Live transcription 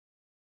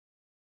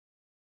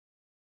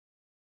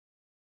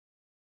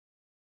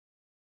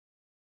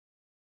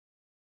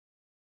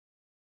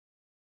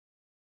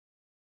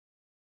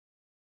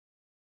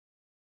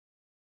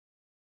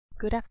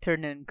good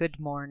afternoon, good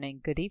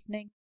morning, good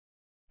evening,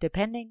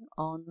 depending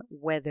on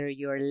whether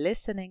you're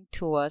listening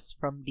to us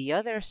from the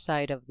other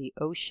side of the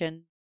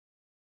ocean.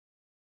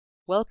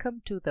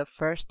 Welcome to the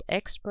first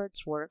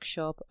Experts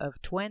Workshop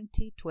of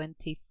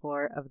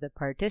 2024 of the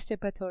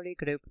Participatory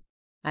group.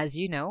 As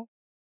you know,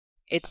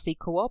 it's the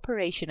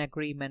cooperation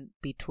agreement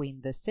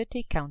between the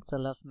City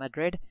Council of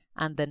Madrid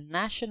and the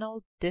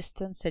National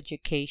Distance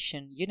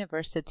Education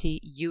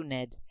University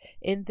UNED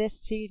in this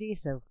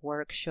series of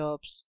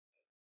workshops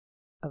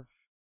of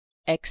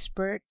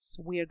experts.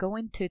 We are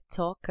going to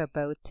talk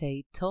about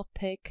a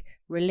topic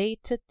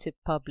related to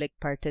public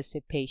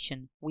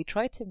participation. We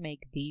try to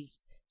make these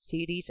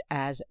series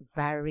as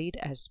varied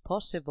as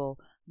possible,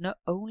 not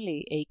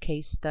only a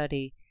case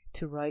study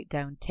to write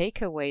down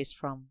takeaways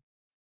from.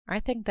 I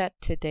think that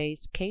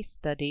today's case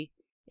study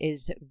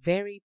is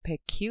very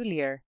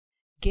peculiar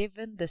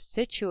given the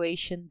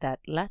situation that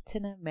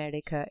Latin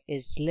America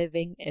is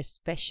living,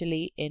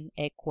 especially in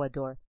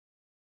Ecuador.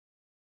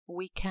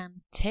 We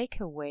can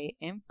take away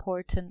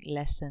important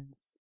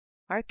lessons.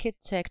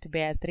 Architect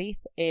Beatriz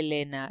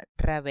Elena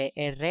Rave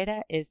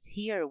Herrera is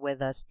here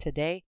with us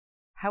today.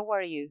 How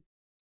are you?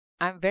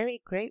 I'm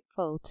very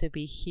grateful to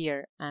be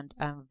here and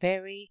I'm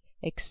very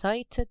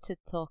excited to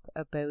talk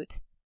about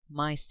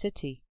my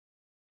city.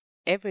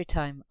 Every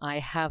time I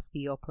have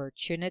the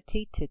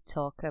opportunity to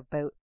talk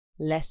about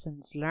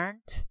lessons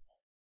learned,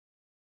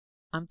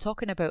 I'm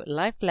talking about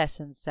life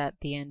lessons at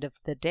the end of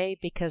the day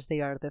because they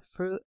are the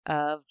fruit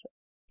of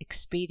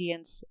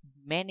experience,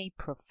 many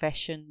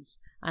professions,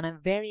 and I'm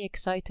very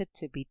excited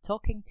to be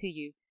talking to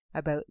you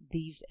about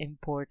these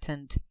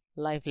important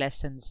life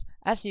lessons.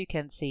 As you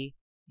can see,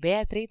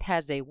 Beatriz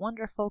has a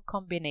wonderful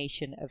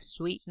combination of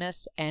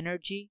sweetness,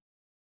 energy,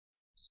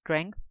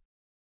 strength.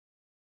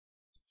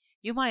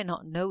 You might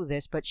not know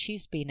this, but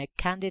she's been a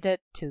candidate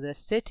to the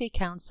City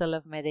Council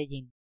of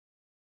Medellín.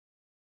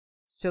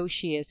 So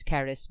she is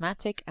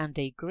charismatic and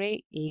a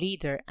great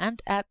leader,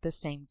 and at the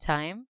same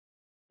time,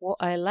 what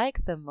I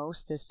like the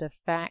most is the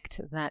fact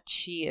that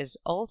she is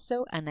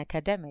also an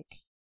academic.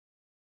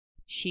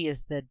 She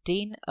is the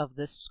Dean of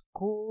the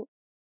School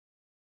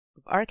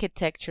of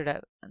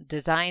Architecture and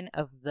Design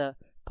of the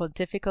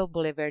Pontifical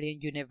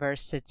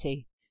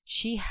University.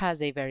 She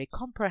has a very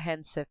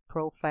comprehensive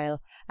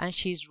profile and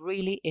she's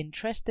really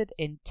interested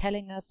in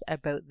telling us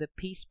about the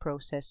peace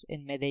process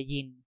in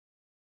Medellín.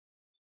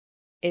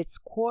 It's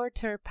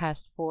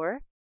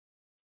 4:15.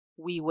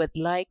 We would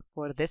like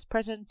for this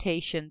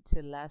presentation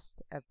to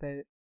last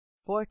about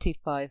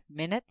 45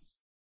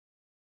 minutes.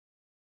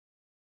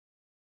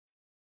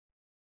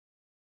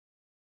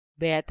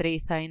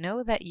 Beatriz, I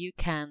know that you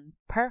can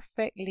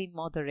perfectly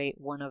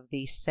moderate one of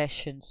these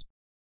sessions,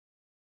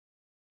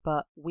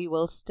 but we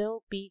will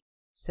still be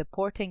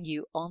supporting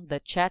you on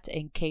the chat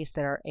in case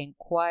there are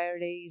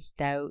inquiries,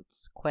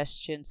 doubts,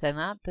 questions, and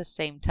at the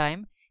same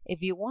time,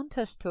 if you want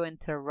us to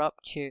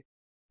interrupt you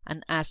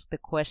and ask the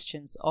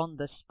questions on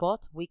the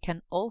spot, we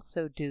can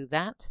also do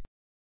that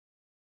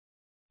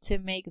to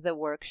make the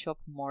workshop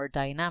more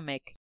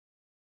dynamic.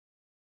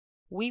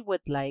 We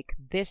would like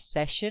this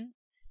session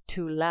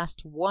to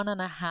last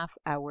 1.5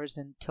 hours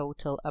in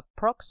total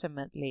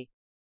approximately.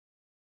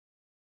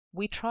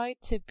 We try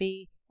to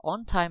be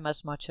on time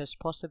as much as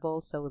possible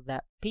so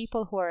that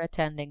people who are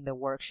attending the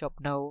workshop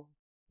know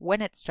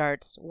when it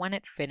starts, when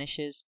it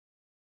finishes.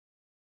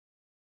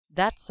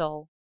 That's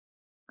all.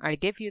 I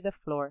give you the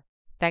floor.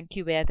 Thank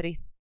you, Beatriz.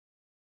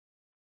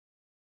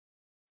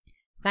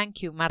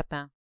 Thank you,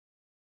 Marta.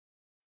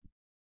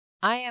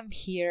 I am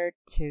here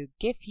to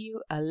give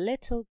you a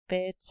little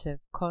bit of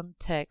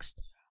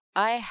context.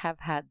 I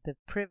have had the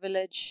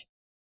privilege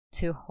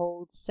to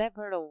hold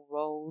several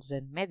roles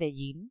in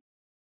Medellín.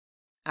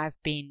 I've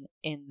been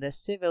in the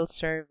civil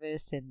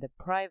service, in the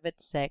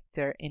private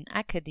sector, in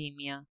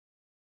academia.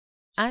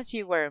 As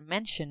you were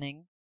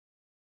mentioning,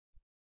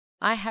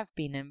 I have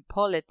been in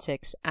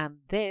politics, and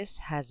this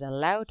has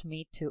allowed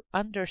me to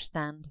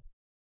understand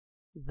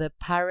the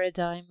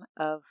paradigm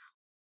of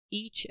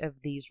each of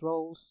these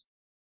roles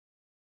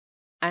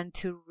and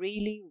to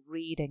really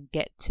read and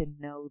get to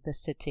know the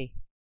city.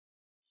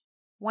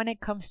 When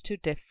it comes to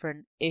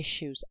different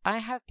issues, I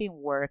have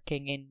been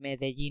working in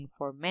Medellín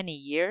for many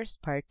years,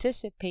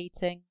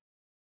 participating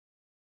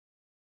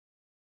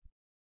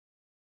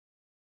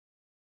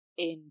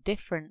in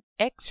different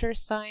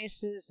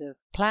exercises of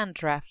plan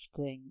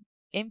drafting,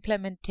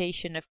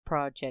 implementation of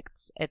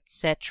projects,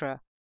 etc.,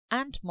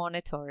 and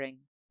monitoring,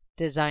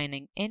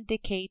 designing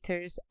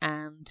indicators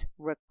and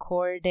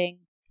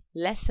recording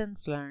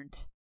lessons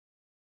learned,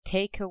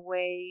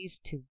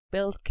 takeaways to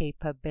build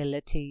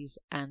capabilities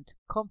and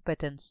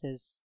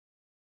competences.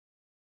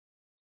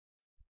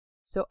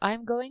 So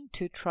I'm going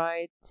to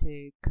try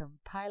to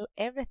compile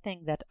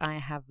everything that I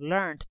have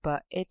learned,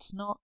 but it's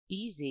not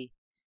easy.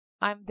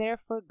 I'm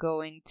therefore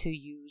going to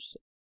use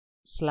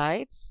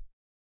slides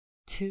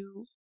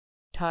to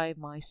tie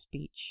my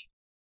speech.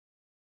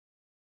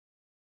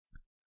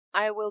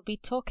 I will be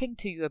talking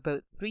to you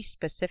about 3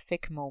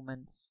 specific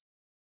moments.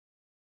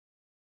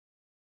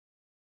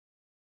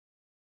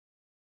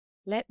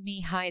 Let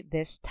me hide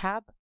this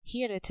tab.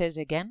 Here it is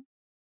again.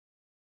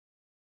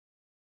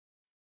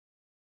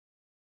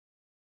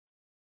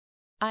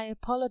 I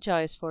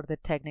apologize for the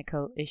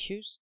technical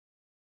issues.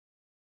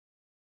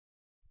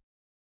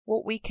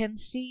 What we can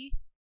see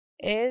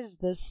is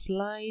the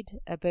slide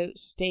about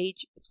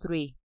stage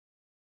 3.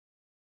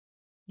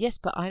 Yes,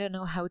 but I don't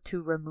know how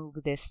to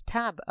remove this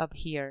tab up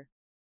here.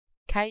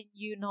 Can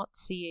you not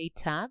see a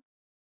tab?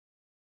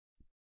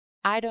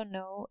 I don't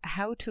know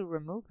how to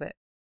remove it.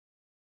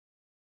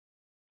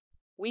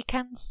 We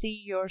can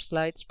see your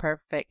slides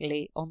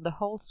perfectly on the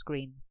whole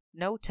screen.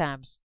 No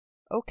tabs.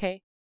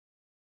 Okay.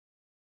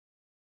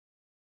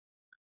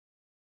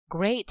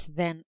 Great,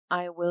 then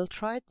I will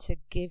try to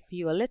give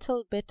you a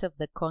little bit of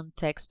the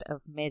context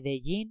of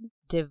Medellín,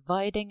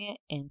 dividing it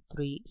in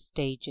 3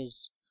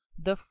 stages.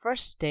 The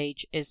first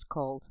stage is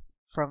called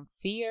From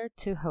Fear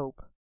to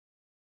Hope.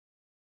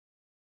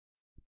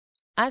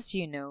 As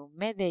you know,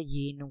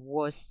 Medellín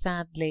was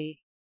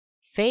sadly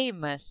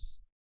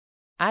famous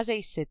as a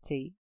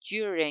city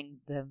during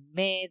the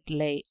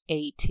mid-late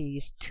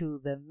 80s to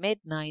the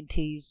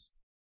mid-90s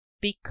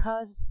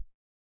because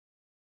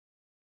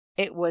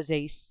it was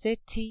a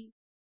city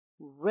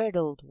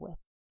riddled with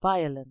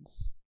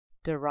violence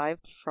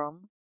derived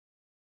from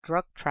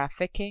drug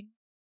trafficking,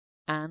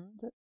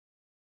 and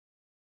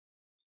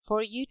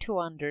for you to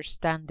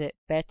understand it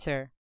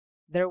better,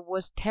 there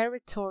was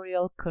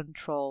territorial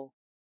control.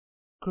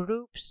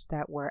 Groups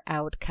that were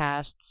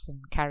outcasts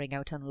and carrying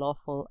out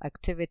unlawful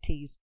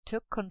activities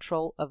took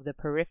control of the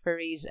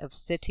peripheries of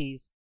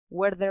cities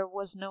where there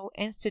was no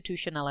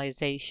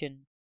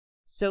institutionalization.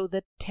 So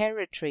the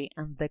territory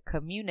and the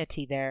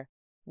community there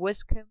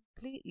was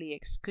completely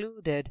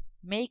excluded,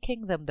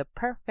 making them the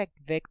perfect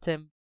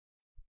victim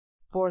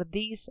for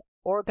these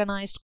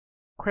organized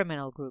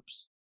criminal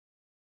groups.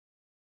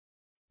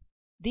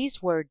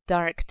 These were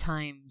dark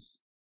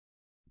times.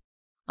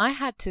 I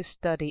had to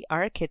study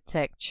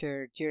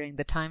architecture during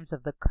the times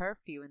of the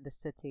curfew in the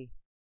city.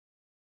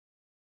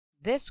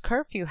 This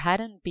curfew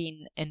hadn't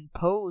been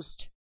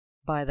imposed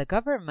by the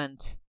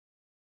government,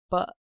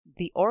 but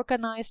the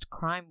organized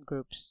crime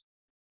groups.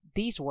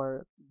 These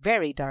were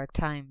very dark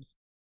times.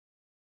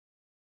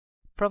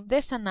 From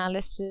this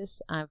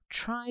analysis, I've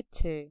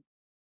titled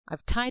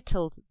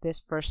this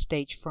first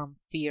stage From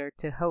Fear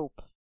to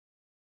Hope.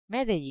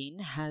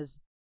 Medellín has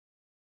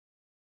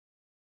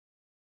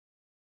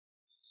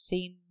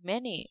seen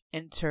many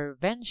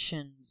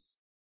interventions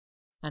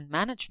and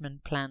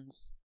management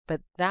plans,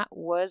 but that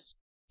was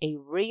a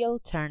real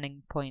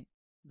turning point,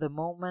 the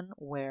moment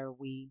where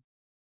we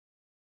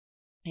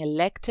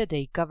elected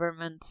a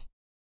government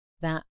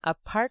that,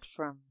 apart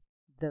from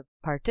the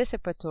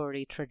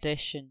participatory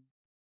tradition,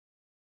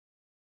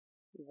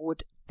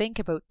 would think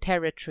about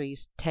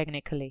territories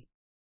technically.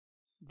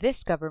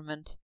 This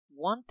government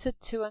wanted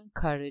to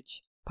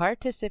encourage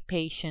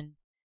participation,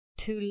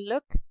 to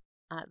look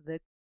at the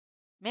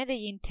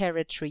Medellín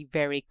territory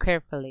very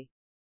carefully.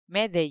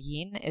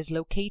 Medellín is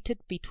located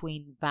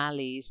between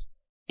valleys.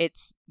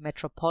 It's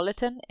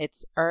metropolitan,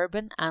 it's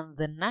urban, and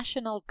the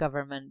national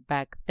government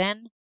back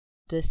then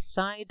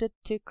decided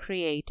to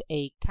create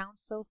a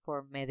council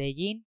for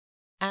Medellín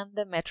and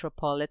the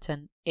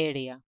metropolitan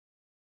area.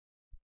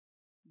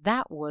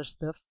 That was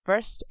the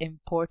first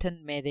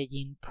important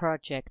Medellín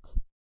project.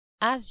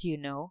 As you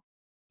know,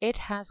 it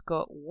has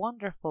got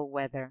wonderful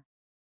weather.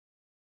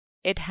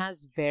 It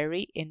has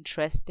very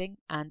interesting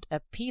and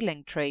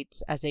appealing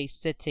traits as a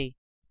city,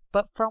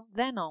 but from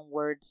then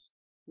onwards,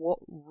 what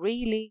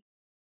really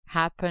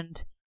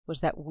happened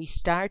was that we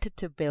started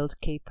to build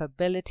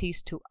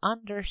capabilities to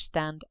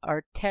understand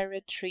our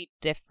territory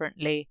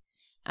differently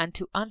and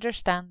to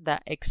understand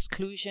that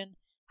exclusion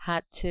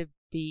had to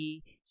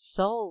be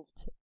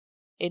solved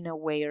in a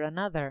way or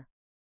another.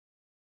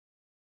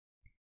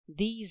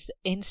 These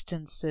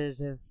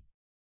instances of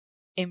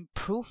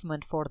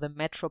improvement for the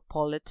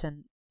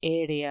metropolitan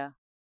area,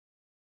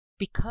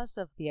 because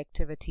of the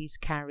activities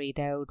carried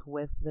out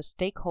with the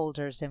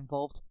stakeholders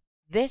involved,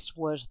 this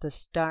was the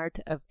start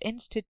of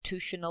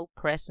institutional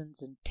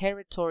presence and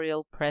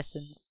territorial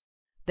presence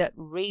that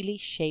really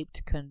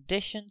shaped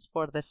conditions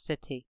for the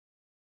city.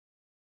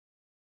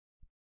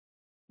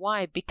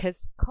 Why?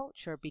 Because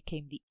culture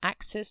became the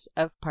axis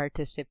of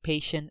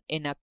participation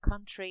in a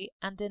country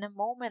and in a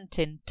moment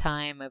in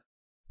time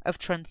of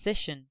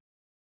transition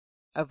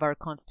of our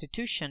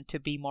constitution, to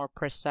be more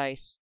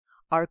precise.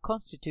 Our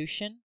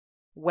constitution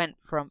went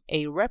from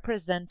a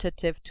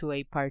representative to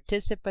a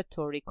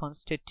participatory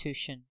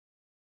constitution.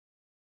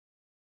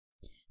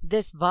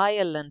 This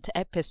violent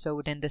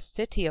episode in the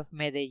city of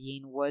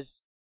Medellín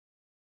was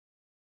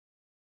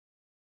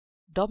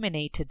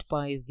dominated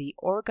by the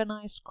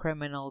organized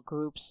criminal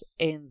groups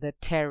in the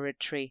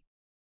territory.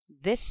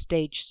 This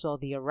stage saw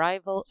the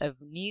arrival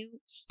of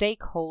new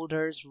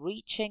stakeholders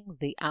reaching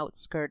the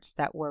outskirts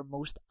that were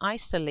most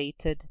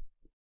isolated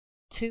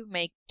to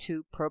make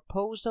 2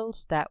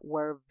 proposals that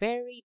were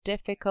very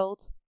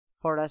difficult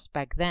for us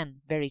back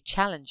then, very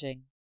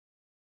challenging: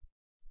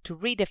 to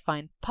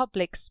redefine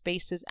public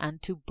spaces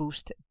and to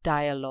boost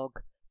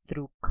dialogue.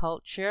 through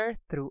culture,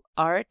 through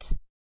art.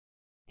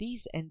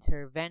 These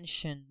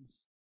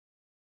interventions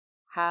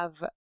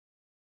have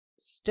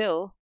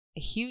still a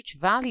huge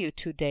value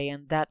today,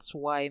 and that's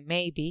why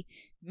maybe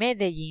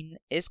Medellín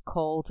is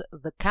called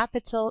the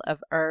capital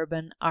of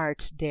urban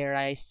art, dare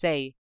I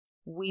say.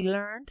 We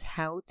learned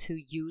how to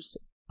use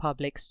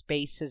public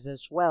spaces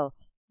as well.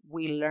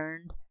 We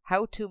learned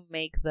how to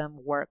make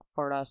them work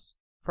for us.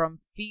 From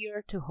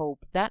fear to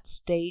hope. That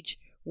stage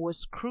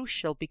was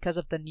crucial because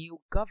of the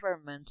new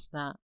government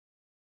that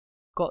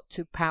got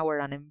to power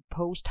and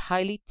imposed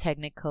highly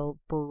technical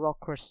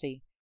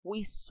bureaucracy.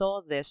 We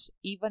saw this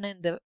even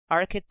in the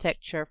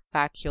architecture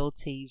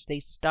faculties. They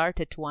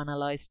started to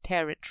analyze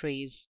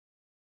territories.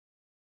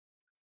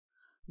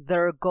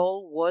 Their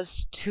goal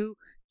was to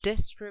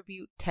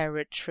distribute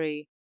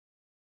territory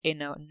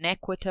in an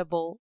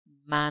equitable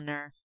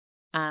manner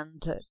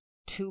and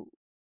to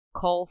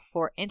call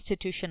for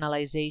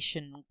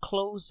institutionalization,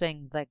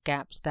 closing the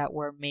gaps that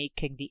were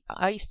making the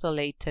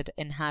isolated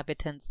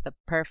inhabitants the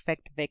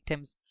perfect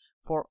victims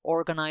for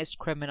organized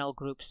criminal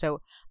groups.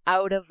 So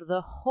out of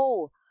the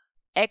whole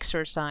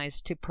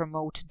exercise to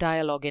promote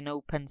dialogue in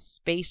open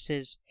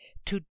spaces,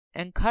 to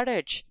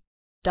encourage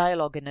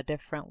dialogue in a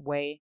different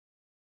way,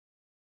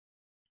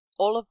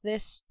 all of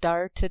this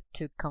started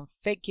to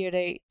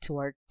configure, to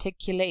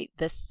articulate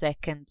the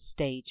second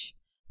stage.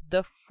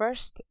 The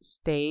first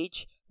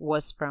stage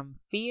was from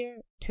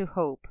fear to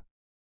hope.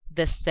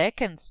 The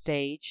second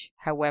stage,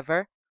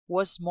 however,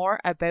 was more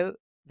about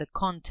the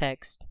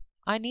context.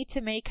 I need to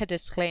make a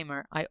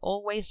disclaimer. I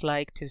always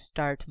like to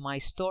start my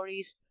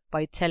stories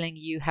by telling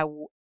you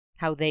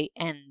how they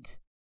end.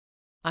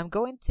 I'm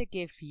going to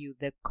give you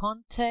the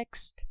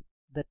context,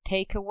 the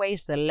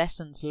takeaways, the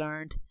lessons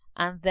learned,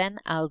 and then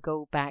I'll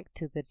go back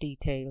to the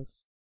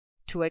details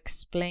to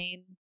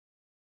explain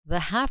the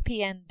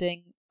happy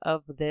ending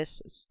of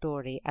this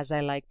story, as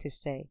I like to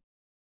say.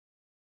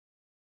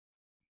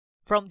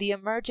 From the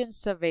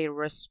emergence of a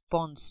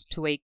response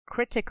to a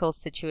critical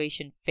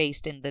situation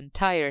faced in the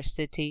entire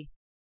city,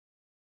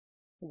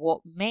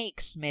 what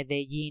makes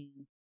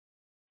Medellín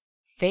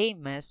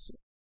famous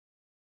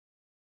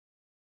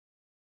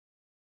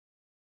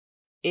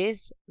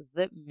is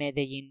the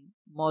Medellín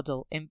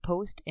model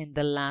imposed in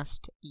the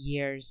last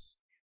years.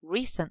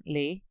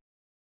 Recently,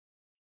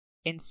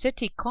 in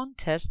city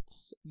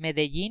contests,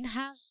 Medellín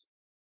has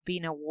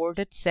been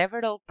awarded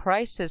several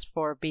prizes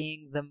for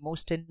being the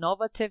most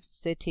innovative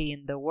city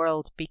in the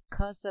world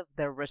because of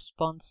their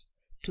response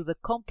to the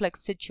complex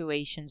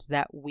situations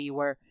that we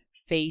were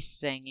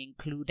facing,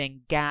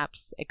 including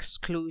gaps,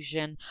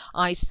 exclusion,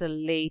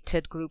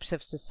 isolated groups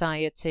of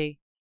society.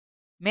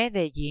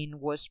 Medellín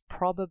was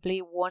probably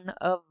one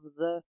of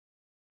the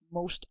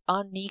most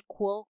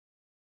unequal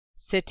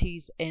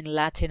cities in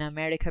Latin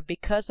America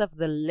because of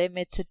the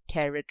limited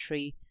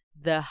territory,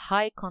 the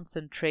high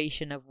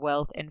concentration of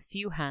wealth in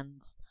few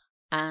hands,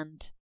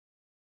 and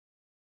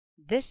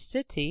this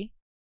city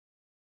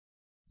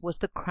was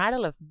the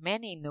cradle of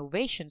many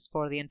innovations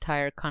for the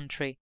entire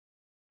country.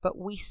 But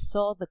we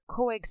saw the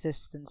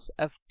coexistence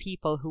of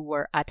people who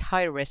were at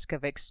high risk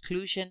of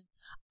exclusion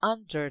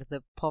under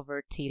the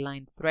poverty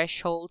line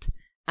threshold,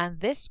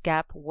 and this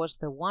gap was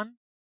the one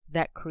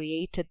that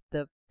created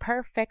the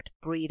perfect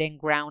breeding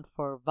ground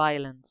for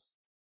violence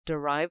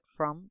derived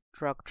from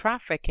drug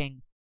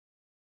trafficking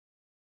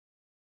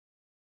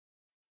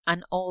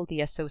and all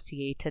the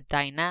associated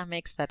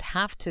dynamics that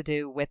have to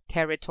do with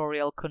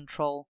territorial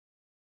control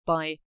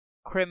by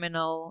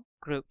criminal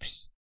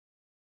groups.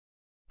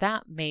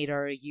 That made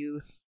our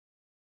youth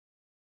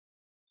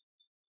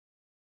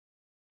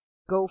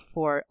go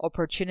for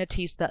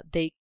opportunities that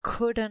they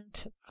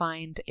couldn't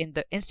find in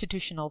the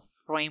institutional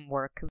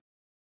framework.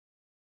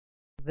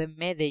 The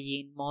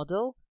Medellín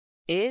model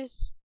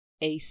is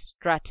a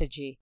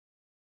strategy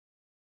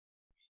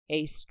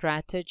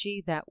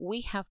that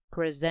we have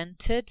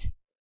presented.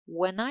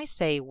 When I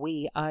say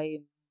we,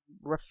 I'm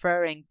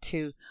referring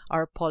to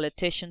our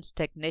politicians,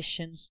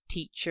 technicians,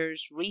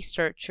 teachers,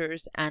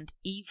 researchers, and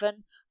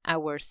even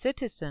our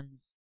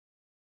citizens.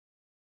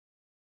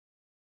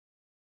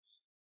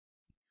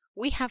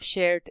 We have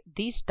shared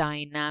these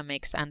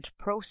dynamics and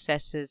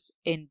processes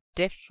in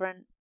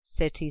different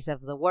cities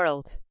of the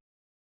world,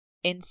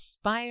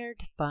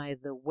 inspired by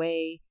the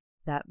way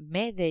that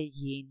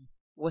Medellín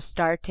was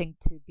starting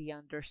to be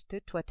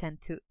understood to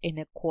attend to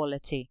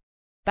inequality.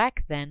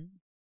 Back then,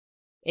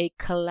 a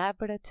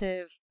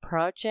collaborative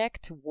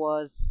project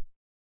was,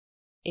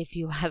 if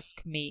you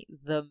ask me,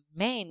 the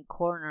main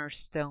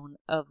cornerstone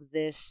of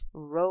this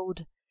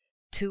road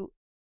to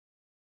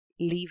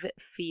leave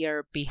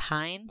fear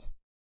behind.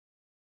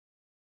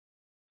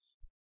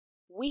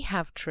 We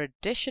have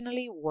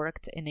traditionally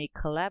worked in a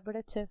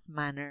collaborative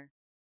manner.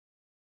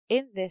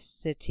 In this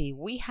city,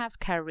 we have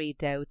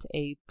carried out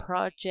a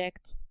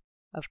project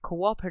of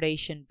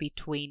cooperation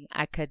between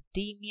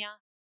academia,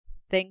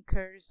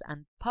 thinkers,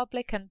 and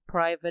public and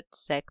private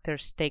sector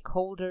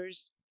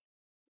stakeholders.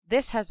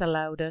 This has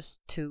allowed us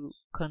to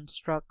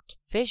construct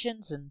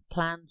visions and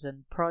plans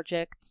and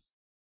projects,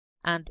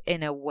 and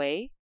in a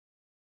way,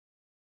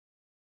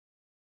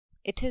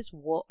 It is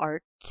what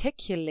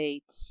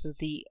articulates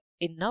the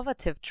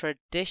innovative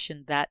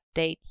tradition that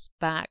dates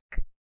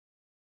back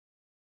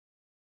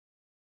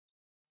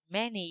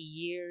many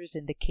years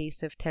in the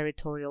case of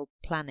territorial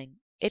planning.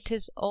 It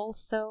is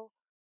also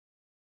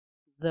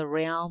the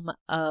realm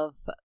of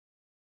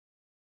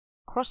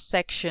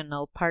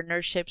cross-sectional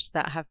partnerships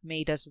that have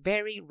made us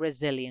very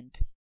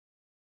resilient.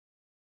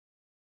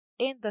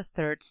 In the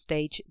third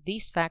stage,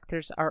 these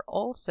factors are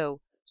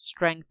also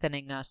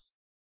strengthening us.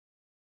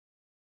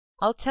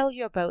 I'll tell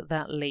you about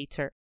that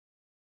later.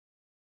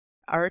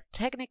 Our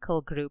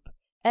technical group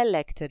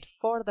elected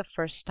for the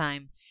first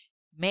time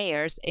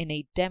mayors in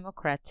a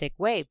democratic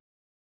way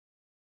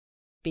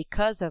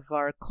because of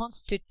our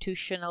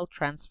constitutional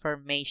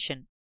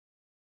transformation.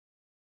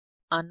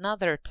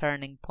 Another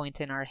turning point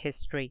in our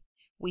history.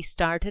 We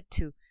started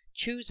to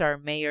choose our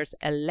mayors,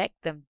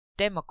 elect them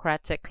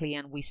democratically,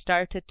 and we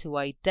started to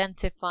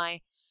identify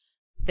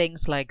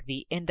things like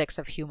the Index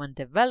of Human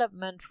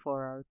Development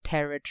for our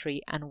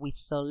territory, and we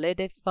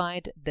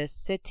solidified the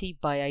city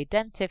by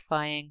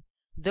identifying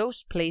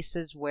those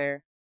places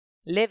where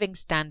living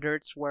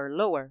standards were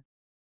lower.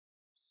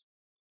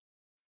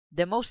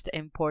 The most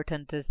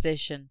important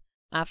decision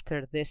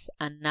after this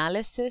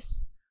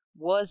analysis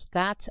was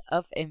that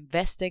of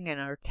investing in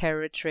our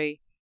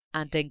territory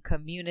and in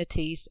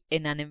communities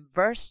in an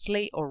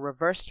inversely or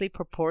reversely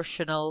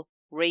proportional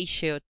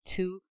ratio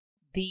to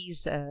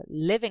these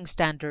living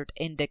standard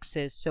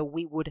indexes. So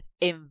we would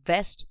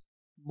invest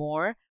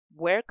more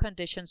where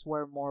conditions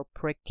were more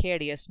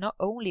precarious. Not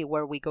only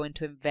were we going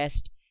to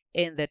invest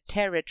in the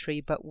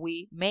territory, but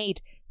we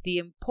made the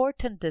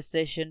important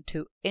decision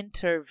to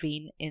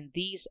intervene in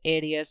these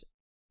areas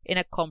in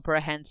a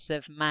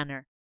comprehensive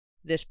manner.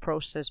 This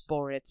process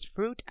bore its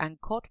fruit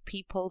and caught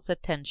people's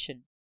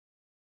attention.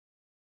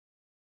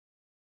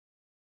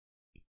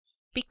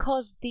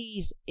 Because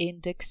these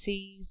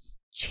indexes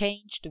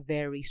changed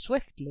very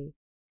swiftly,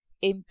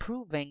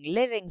 improving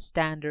living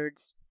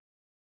standards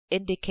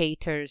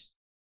indicators.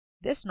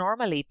 This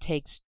normally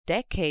takes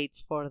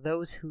decades for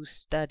those who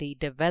study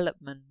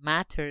development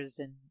matters.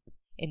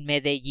 In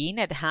Medellín,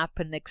 it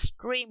happened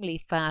extremely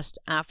fast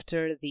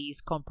after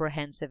these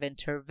comprehensive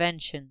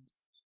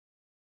interventions.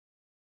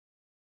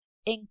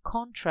 In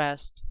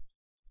contrast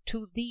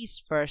to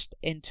these first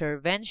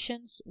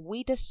interventions,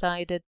 we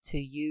decided to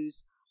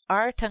use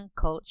art and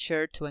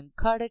culture to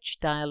encourage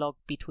dialogue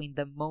between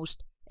the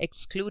most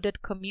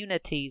excluded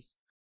communities,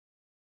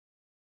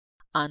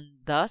 and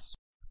thus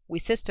we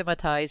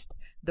systematized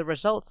the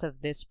results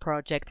of this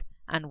project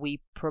and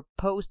we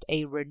proposed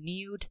a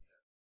renewed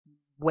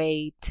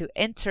way to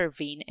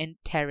intervene in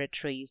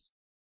territories.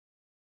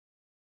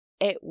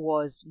 It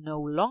was no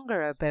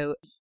longer about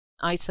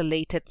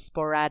isolated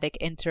sporadic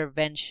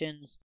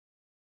interventions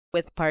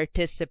with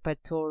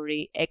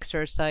participatory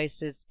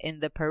exercises in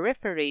the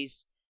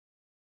peripheries,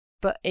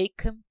 but a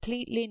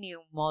completely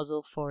new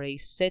model for a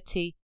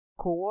city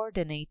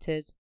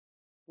coordinated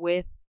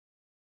with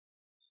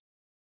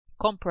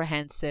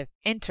comprehensive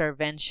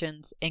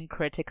interventions in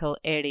critical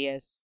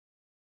areas.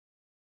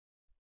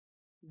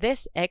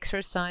 This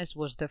exercise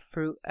was the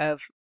fruit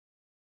of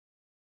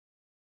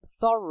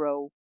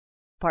thorough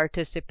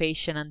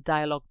participation and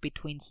dialogue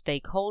between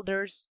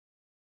stakeholders,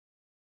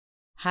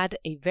 had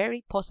a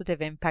very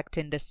positive impact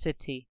in the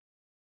city.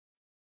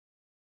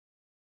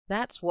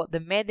 That's what the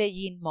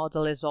Medellín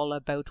model is all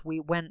about. We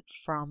went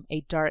from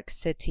a dark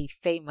city,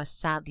 famous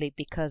sadly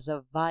because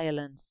of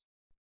violence,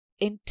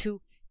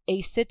 into a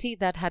city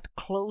that had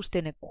closed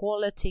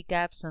inequality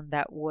gaps and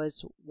that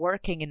was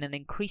working in an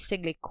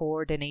increasingly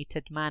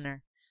coordinated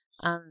manner.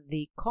 And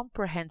the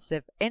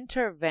comprehensive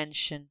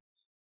intervention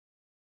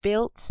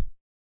built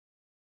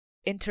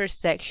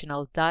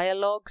intersectional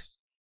dialogues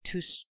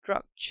to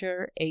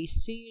structure a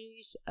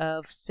series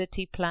of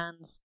city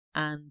plans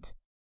and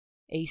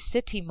a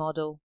city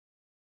model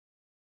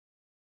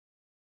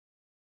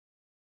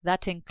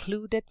that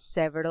included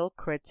several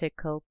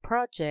critical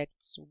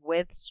projects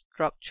with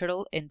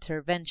structural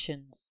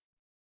interventions.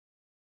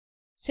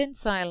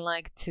 Since I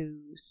like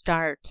to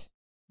start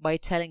by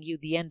telling you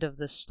the end of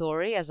the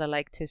story, as I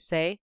like to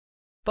say,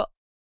 but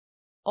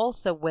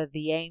also with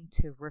the aim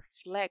to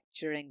reflect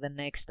during the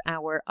next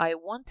hour, I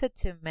wanted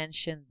to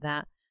mention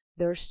that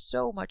there's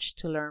so much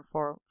to learn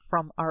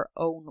from our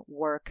own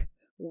work.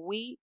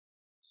 We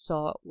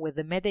saw with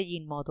the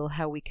Medellín model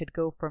how we could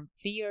go from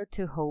fear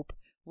to hope.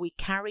 We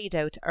carried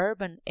out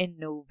urban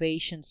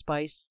innovations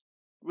by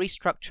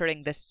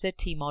restructuring the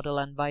city model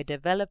and by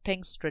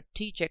developing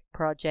strategic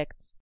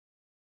projects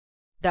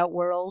that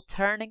were all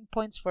turning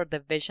points for the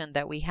vision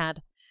that we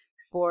had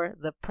for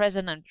the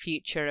present and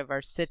future of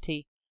our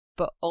city,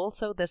 but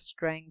also the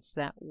strengths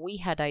that we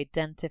had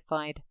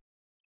identified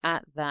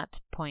at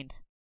that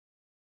point.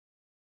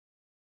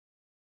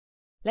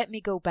 Let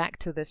me go back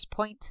to this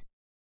point.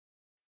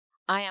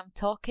 I am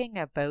talking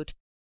about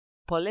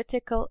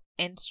political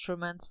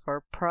instruments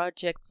for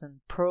projects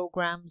and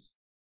programs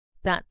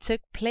that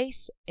took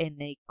place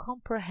in a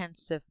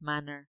comprehensive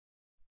manner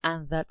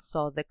and that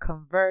saw the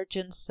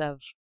convergence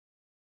of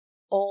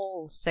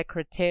all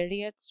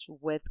secretariats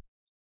with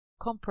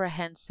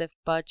comprehensive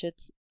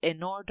budgets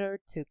in order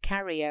to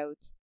carry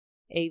out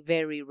a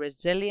very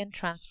resilient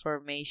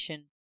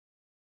transformation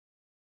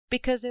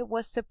because it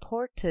was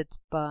supported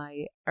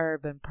by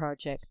urban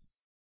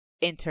projects.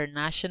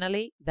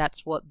 Internationally,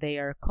 that's what they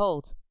are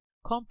called,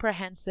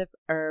 comprehensive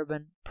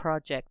urban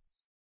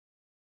projects.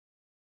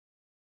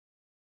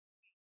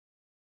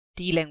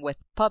 Dealing with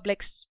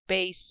public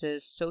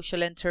spaces,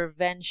 social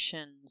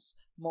interventions,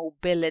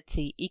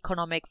 mobility,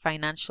 economic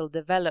financial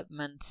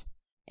development,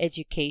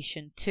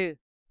 education too.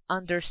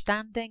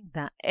 Understanding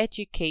that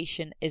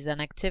education is an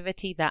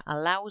activity that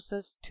allows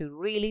us to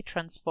really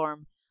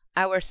transform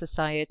our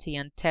society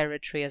and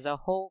territory as a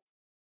whole.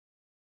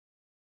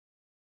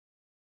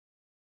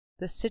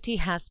 The city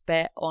has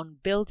bet on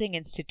building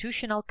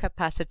institutional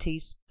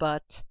capacities,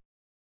 but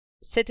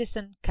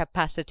citizen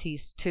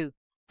capacities too.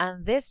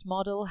 And this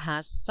model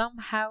has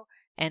somehow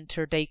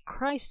entered a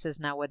crisis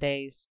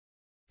nowadays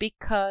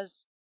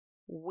because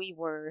we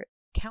were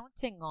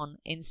counting on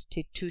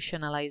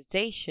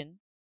institutionalization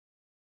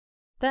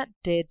that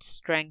did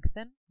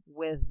strengthen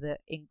with the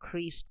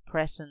increased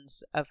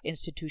presence of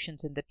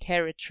institutions in the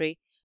territory.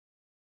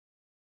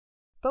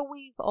 But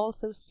we've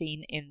also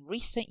seen in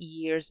recent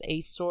years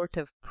a sort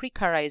of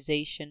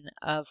precarization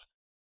of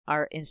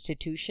our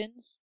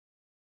institutions,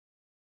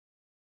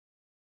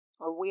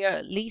 or we are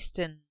at least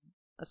in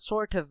a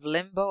sort of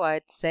limbo,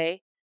 I'd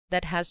say,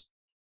 that has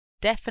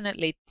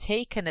definitely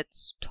taken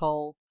its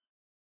toll.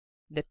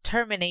 The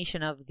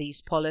termination of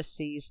these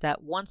policies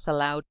that once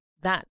allowed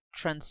that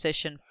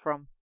transition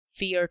from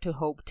fear to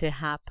hope to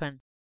happen,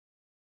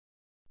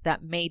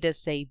 that made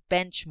us a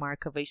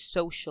benchmark of a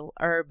social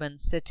urban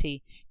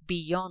city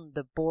beyond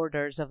the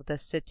borders of the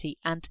city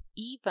and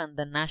even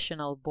the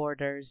national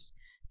borders.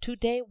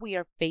 Today we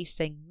are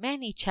facing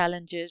many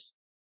challenges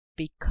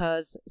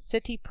because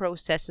city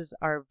processes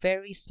are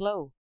very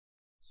slow.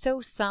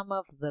 So some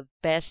of the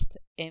best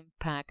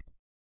impact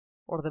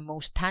or the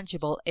most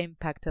tangible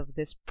impact of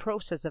this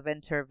process of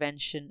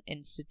intervention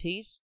in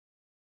cities,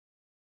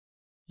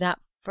 that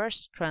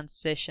first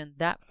transition,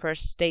 that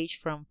first stage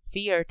from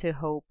fear to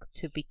hope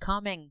to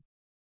becoming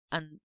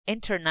an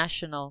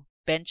international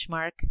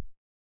benchmark,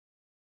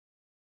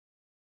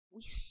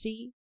 we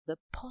see the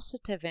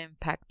positive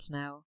impacts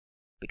now.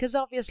 Because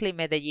obviously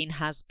Medellín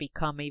has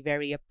become a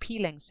very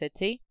appealing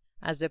city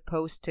as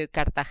opposed to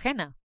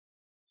Cartagena.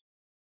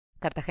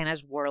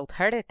 Cartagena's World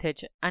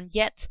Heritage, and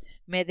yet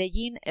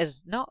Medellín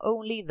is not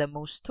only the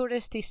most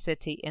touristy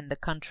city in the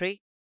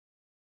country,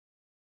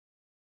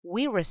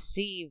 we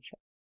receive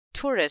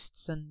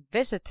tourists and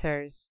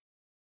visitors,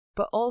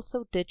 but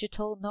also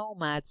digital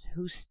nomads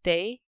who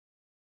stay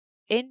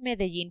in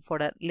Medellín for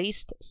at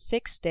least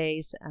 6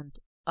 days and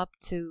up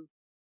to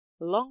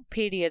long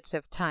periods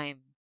of time.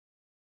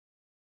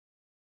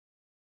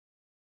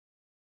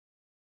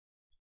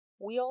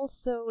 We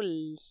also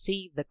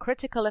see the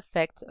critical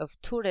effects of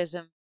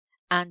tourism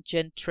and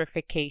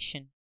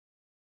gentrification.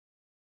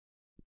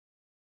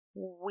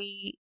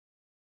 We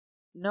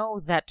know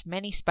that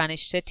many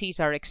Spanish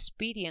cities are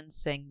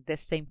experiencing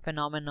this same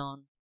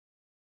phenomenon,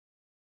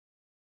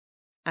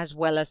 as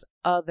well as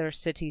other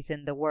cities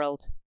in the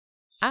world,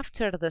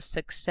 after the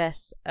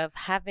success of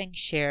having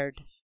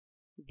shared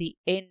the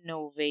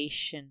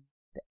innovation,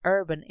 the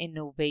urban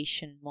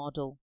innovation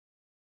model.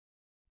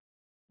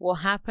 What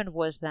happened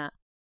was that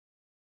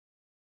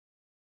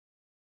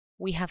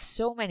we have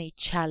so many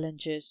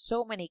challenges,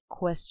 so many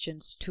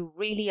questions to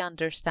really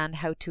understand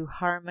how to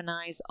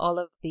harmonize all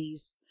of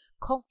these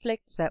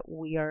conflicts that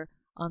we are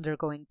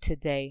undergoing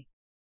today.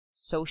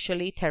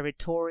 Socially,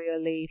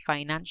 territorially,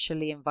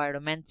 financially,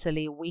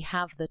 environmentally, we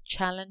have the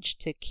challenge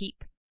to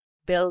keep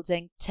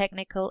building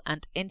technical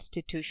and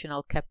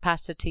institutional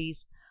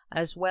capacities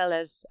as well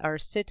as our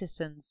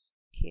citizens'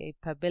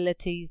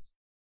 capabilities.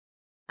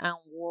 And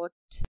what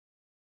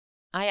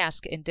I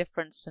ask in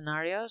different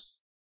scenarios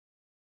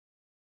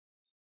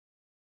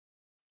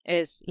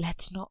is,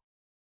 let's not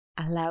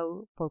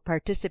allow for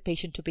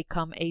participation to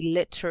become a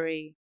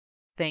literary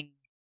thing.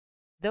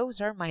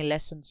 Those are my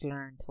lessons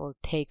learned or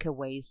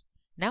takeaways.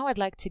 Now I'd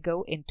like to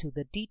go into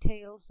the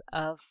details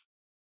of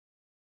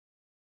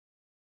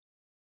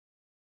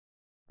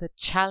the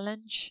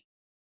challenge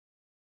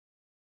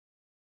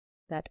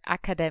that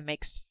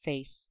academics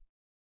face,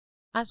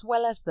 as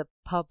well as the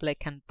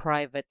public and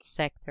private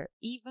sector.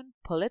 Even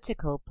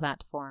political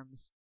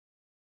platforms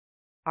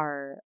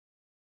are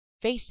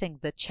facing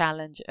the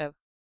challenge of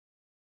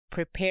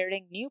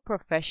preparing new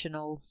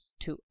professionals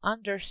to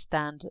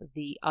understand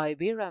the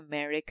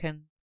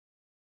Ibero-American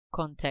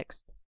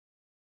context.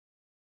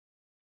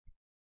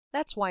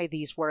 That's why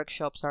these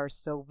workshops are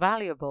so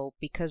valuable,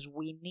 because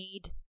we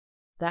need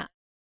that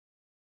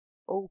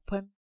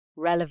open,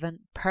 relevant,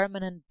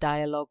 permanent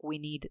dialogue. We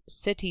need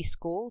city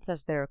schools,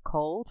 as they're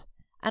called,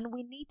 and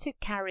we need to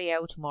carry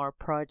out more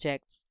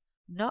projects,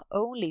 not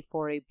only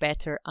for a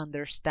better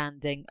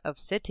understanding of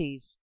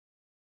cities,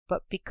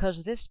 but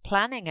because this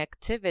planning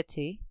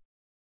activity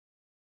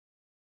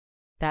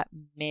that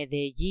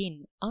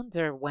Medellín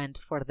underwent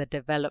for the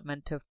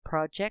development of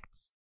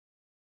projects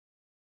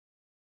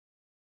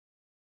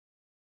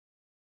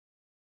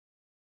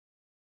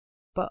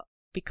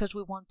because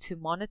we want to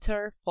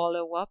monitor,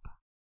 follow up,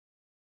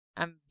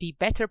 and be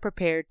better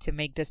prepared to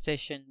make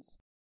decisions.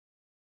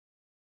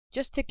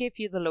 Just to give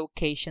you the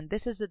location,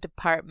 this is the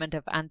department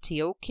of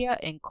Antioquia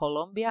in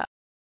Colombia.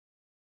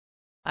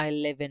 I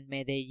live in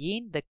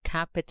Medellín, the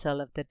capital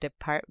of the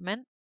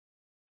department.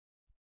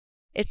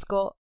 It's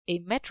got a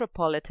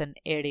metropolitan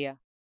area.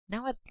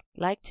 Now I'd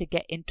like to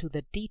get into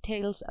the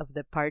details of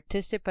the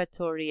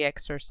participatory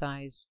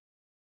exercise.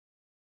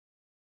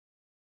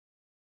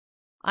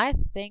 I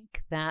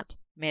think that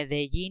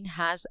Medellín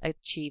has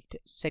achieved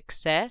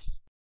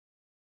success,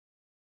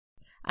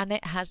 and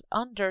it has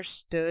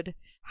understood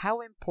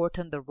how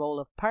important the role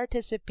of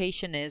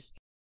participation is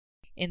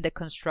in the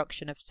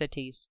construction of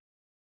cities.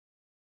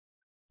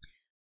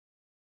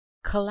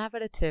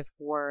 Collaborative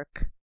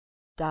work,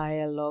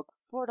 dialogue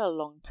for a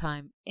long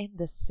time in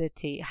the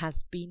city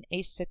has been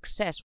a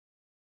success.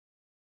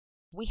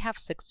 We have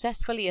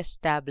successfully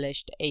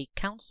established a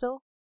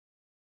council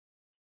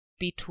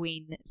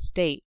between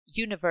state,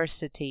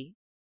 university,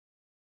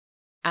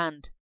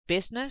 and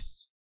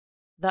business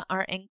that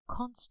are in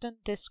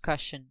constant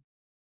discussion.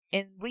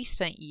 In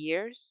recent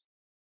years,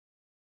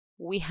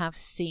 we have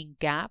seen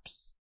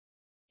gaps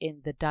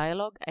in the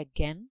dialogue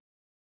again.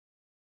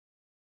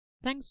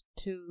 Thanks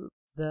to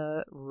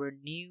the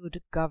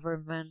renewed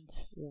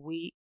government,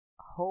 we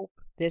hope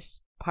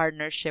this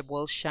partnership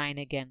will shine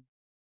again.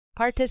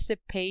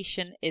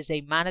 Participation is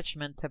a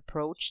management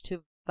approach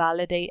to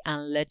validate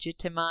and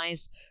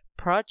legitimize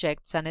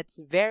projects, and it's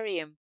very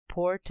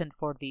important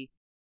for the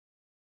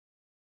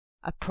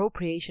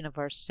appropriation of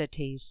our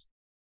cities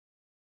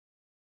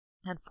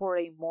and for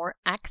a more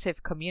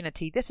active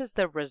community. This is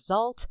the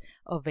result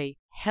of a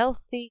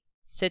healthy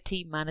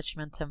city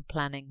management and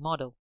planning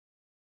model.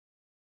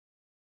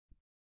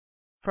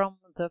 From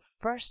the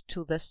first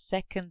to the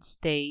second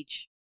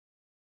stage,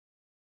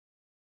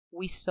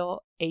 we saw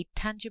a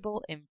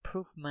tangible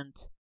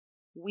improvement.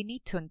 We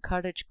need to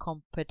encourage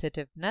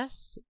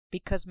competitiveness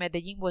because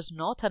Medellín was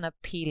not an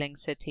appealing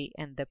city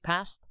in the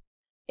past.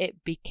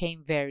 It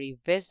became very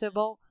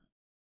visible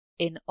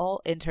in all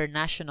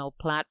international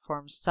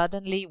platforms.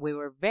 Suddenly we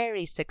were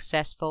very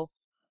successful,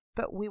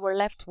 but we were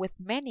left with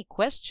many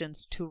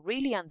questions to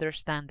really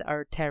understand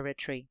our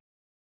territory.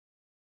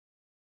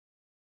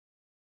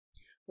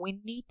 We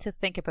need to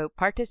think about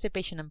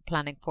participation and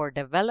planning for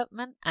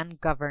development and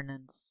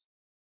governance.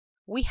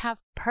 We have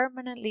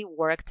permanently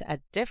worked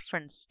at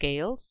different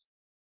scales.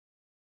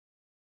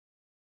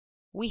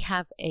 We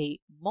have a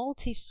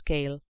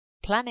multi-scale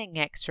planning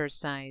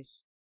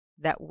exercise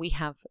that we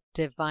have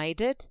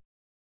divided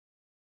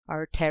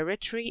our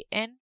territory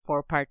in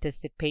for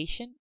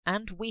participation,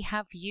 and we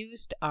have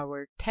used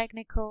our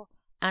technical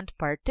and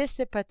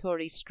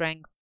participatory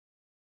strength.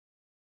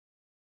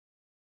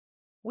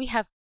 We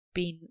have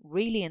been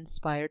really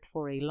inspired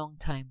for a long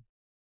time,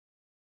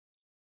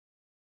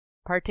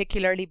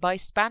 particularly by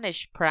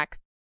Spanish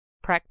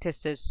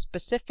practices,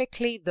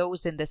 specifically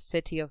those in the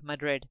city of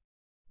Madrid.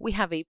 We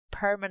have a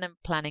permanent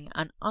planning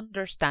and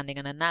understanding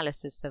and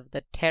analysis of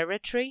the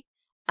territory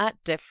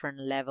at different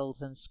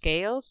levels and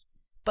scales,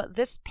 but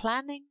this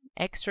planning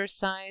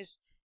exercise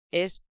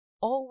is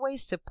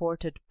always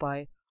supported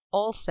by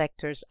all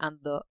sectors and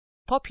the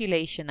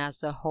population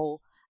as a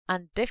whole,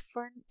 and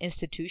different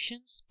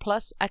institutions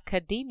plus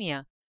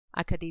academia.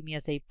 Academia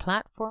is a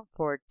platform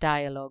for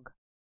dialogue.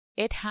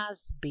 It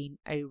has been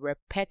a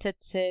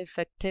repetitive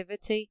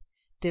activity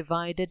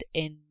divided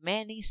in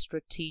many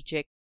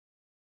strategic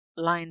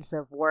lines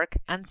of work,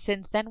 and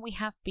since then we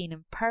have been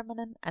in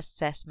permanent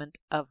assessment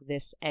of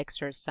this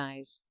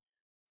exercise.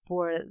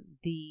 For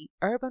the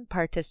urban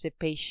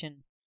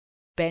participation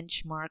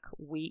benchmark,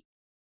 we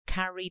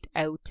carried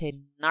out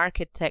an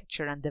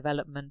architecture and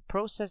development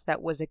process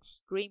that was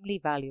extremely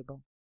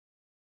valuable.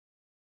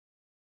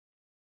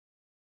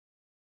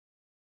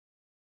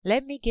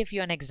 Let me give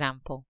you an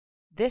example.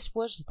 This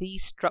was the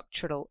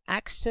structural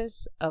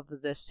axis of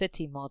the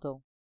city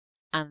model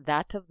and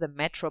that of the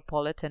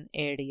metropolitan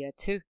area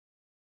too.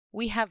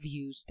 We have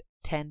used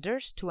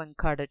tenders to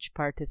encourage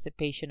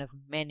participation of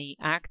many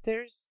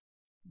actors.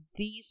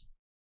 These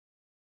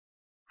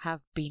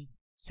have been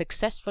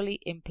successfully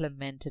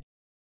implemented.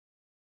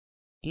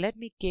 Let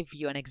me give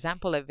you an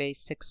example of a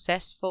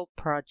successful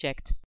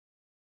project.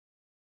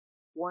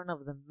 One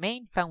of the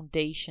main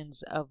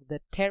foundations of the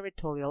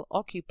territorial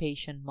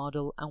occupation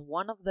model and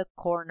one of the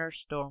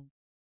cornerstone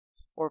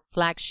or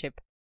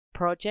flagship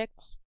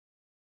projects.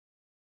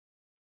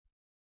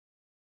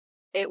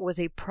 It was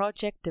a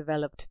project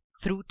developed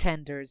through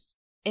tenders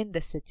in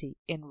the city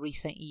in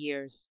recent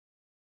years.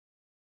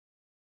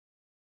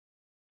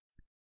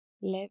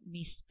 Let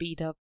me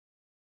speed up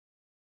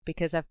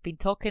because I've been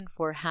talking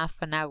for half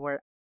an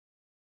hour.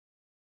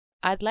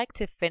 I'd like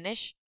to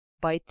finish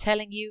by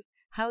telling you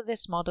how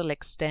this model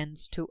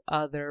extends to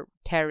other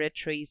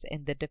territories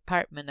in the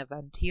department of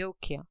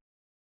Antioquia.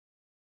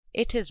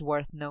 It is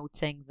worth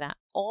noting that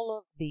all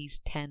of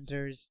these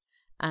tenders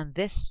and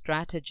this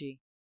strategy,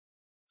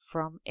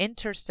 from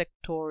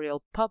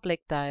intersectorial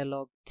public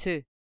dialogue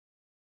to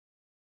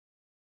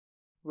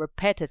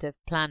repetitive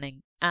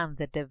planning and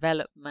the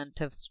development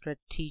of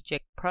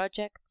strategic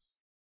projects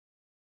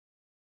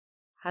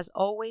has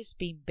always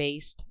been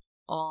based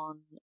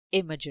on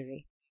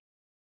imagery.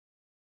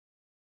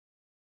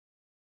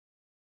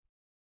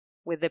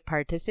 With the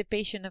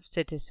participation of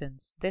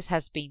citizens, this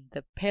has been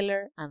the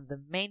pillar and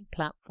the main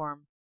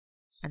platform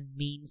and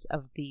means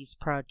of these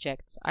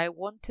projects. I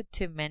wanted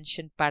to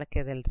mention Parque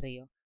del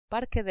Río.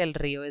 Parque del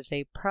Río is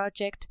a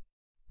project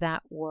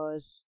that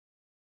was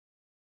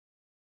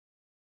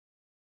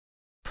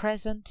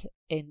present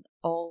in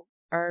all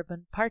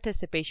urban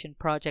participation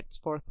projects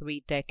for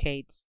 3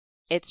 decades.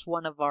 It's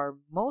one of our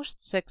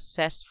most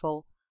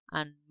successful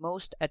and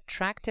most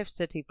attractive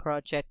city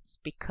projects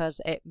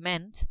because it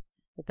meant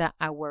that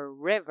our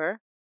river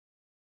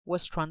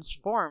was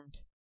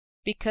transformed,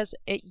 because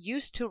it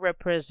used to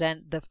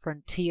represent the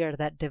frontier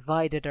that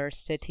divided our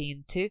city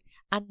in two,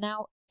 and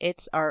now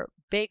it's our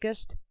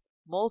biggest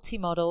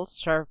multimodal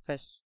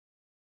surface.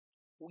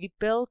 We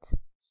built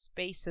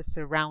spaces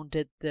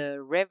surrounding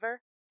the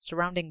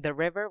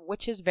river,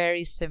 which is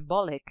very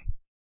symbolic.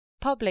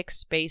 Public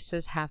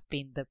spaces have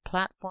been the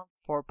platform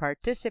for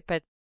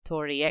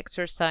participatory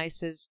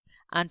exercises,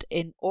 and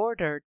in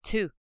order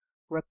to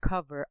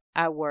recover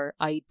our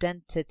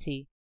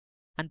identity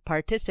and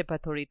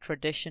participatory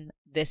tradition,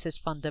 this is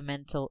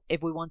fundamental.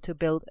 If we want to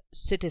build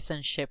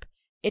citizenship,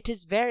 it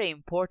is very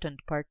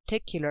important,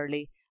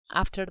 particularly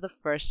after the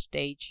first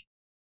stage,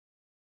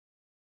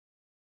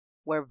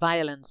 where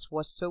violence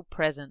was so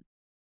present.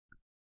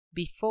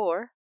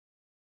 Before,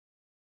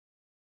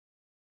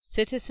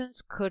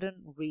 citizens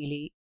couldn't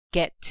really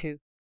get to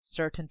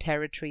certain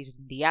territories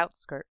in the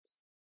outskirts.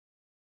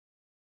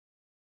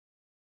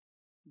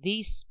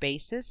 These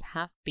spaces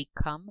have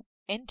become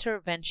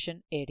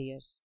intervention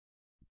areas.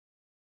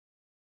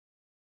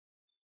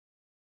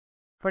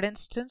 For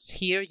instance,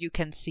 here you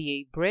can see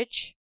a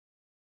bridge.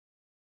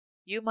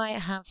 You might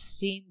have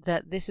seen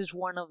that this is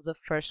one of the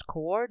first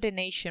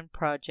coordination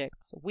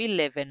projects. We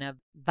live in a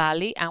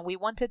valley and we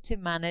wanted to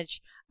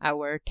manage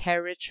our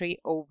territory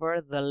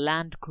over the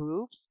land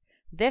grooves.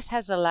 This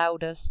has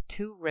allowed us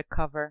to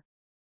recover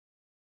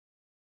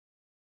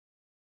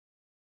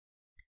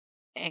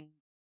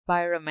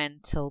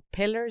environmental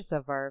pillars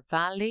of our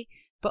valley,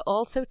 but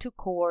also to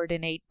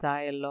coordinate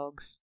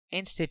dialogues.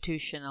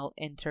 Institutional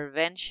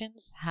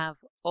interventions have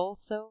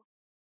also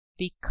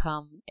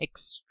become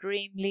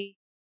extremely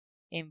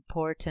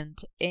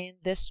important in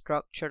the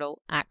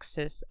structural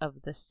axis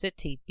of the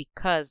city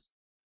because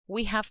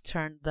we have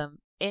turned them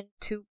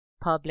into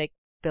public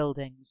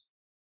buildings.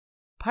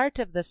 Part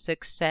of the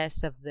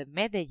success of the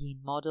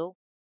Medellín model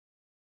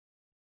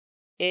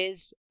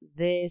is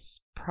this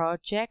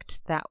project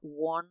that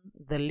won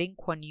the Lee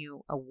Kuan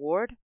Yew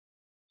Award.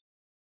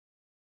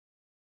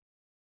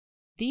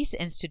 These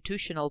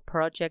institutional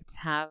projects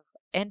have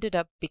ended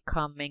up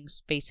becoming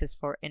spaces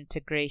for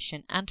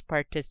integration and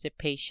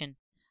participation,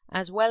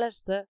 as well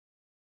as the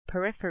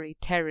periphery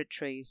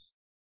territories.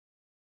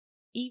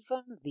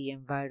 Even the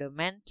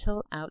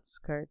environmental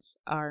outskirts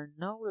are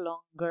no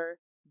longer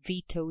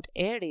vetoed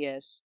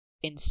areas.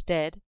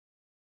 Instead,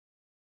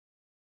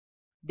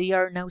 they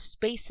are now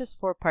spaces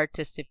for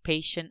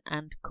participation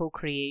and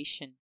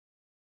co-creation.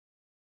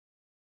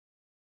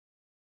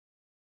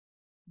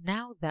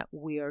 Now that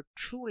we are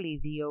truly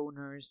the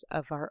owners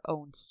of our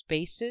own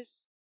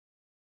spaces,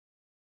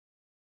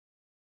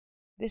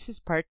 this is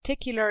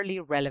particularly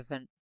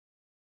relevant.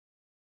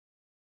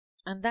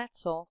 And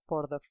that's all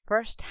for the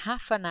first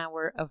half an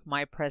hour of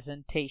my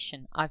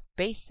presentation. I've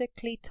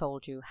basically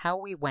told you how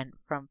we went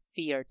from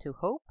fear to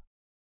hope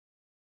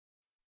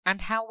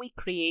and how we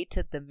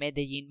created the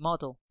Medellín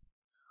model.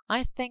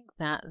 I think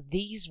that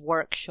these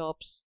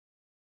workshops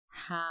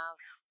have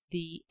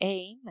the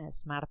aim,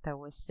 as Marta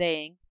was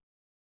saying,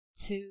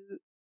 to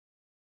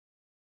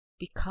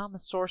become a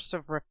source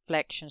of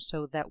reflection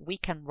so that we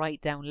can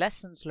write down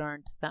lessons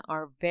learned that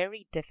are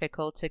very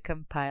difficult to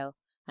compile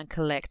and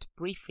collect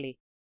briefly.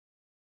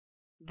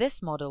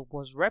 This model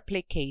was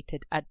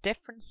replicated at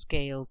different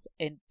scales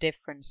in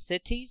different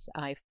cities.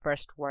 I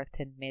first worked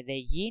in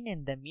Medellín,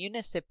 in the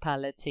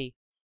municipality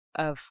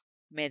of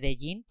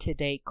Medellín,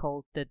 today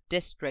called the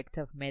District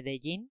of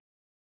Medellín.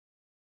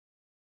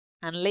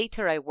 And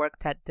later I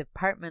worked at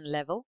department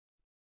level.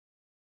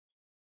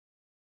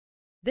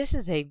 This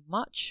is a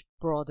much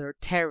broader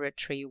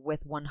territory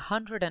with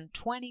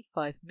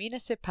 125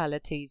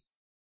 municipalities.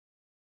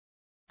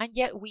 And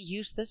yet we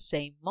use the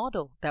same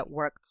model that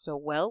worked so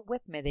well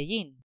with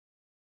Medellín,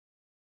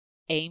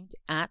 aimed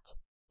at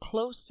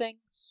closing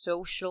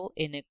social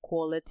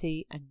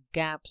inequality and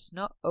gaps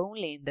not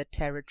only in the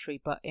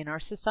territory but in our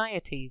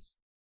societies.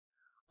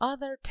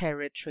 Other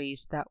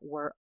territories that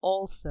were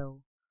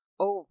also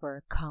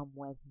overcome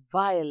with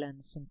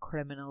violence and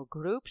criminal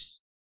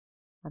groups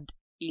and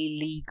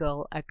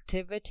illegal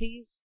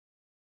activities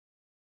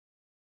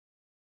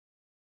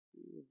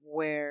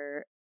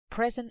were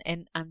present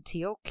in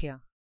Antioquia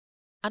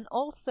and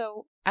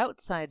also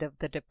outside of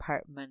the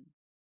department.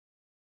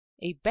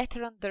 A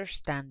better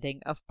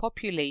understanding of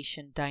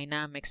population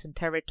dynamics and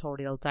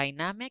territorial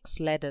dynamics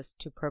led us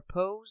to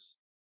propose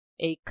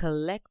a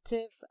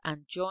collective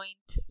and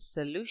joint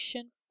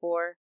solution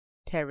for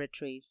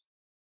territories.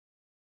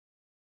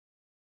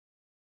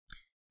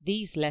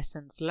 These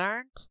lessons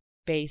learned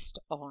based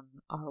on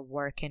our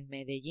work in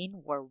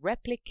Medellín were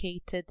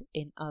replicated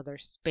in other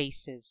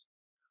spaces.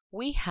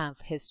 We have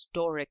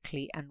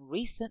historically and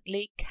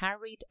recently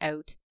carried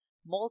out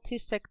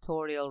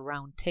multi-sectorial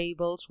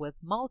roundtables with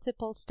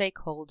multiple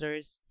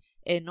stakeholders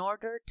in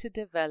order to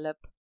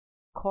develop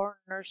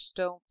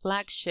cornerstone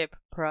flagship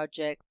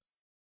projects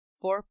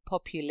for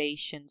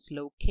populations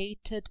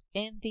located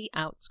in the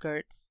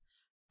outskirts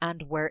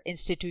and where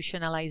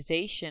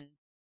institutionalization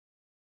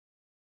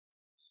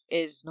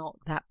is not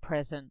that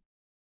present.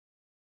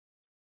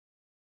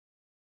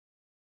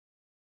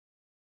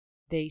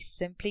 They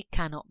simply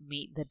cannot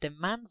meet the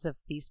demands of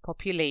these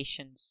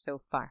populations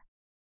so far.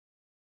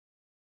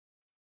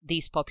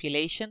 These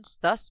populations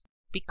thus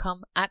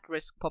become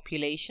at-risk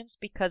populations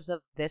because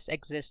of this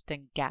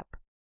existing gap.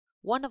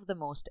 One of the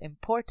most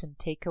important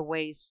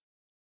takeaways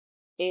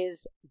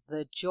is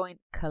the joint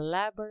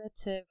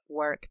collaborative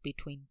work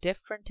between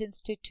different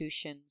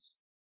institutions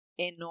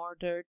in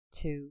order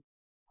to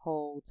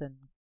hold and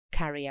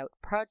carry out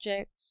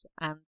projects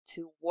and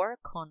to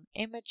work on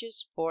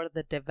images for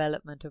the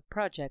development of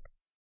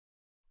projects.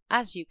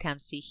 As you can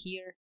see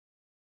here,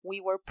 we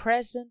were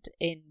present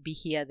in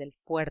Vigía del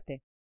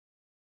Fuerte,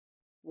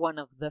 one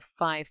of the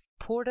 5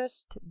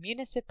 poorest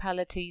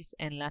municipalities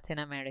in Latin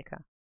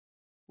America.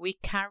 We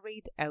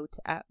carried out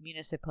at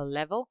municipal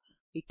level,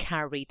 we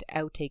carried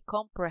out a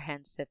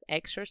comprehensive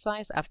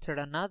exercise after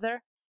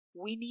another.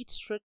 We need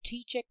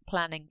strategic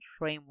planning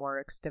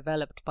frameworks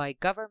developed by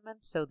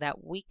government so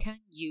that we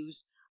can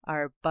use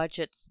our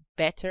budgets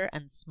better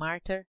and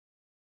smarter,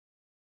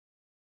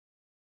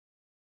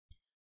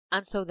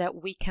 and so that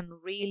we can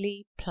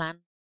really plan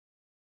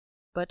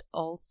but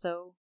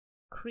also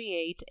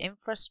create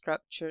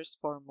infrastructures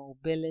for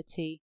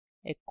mobility,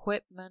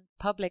 equipment,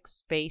 public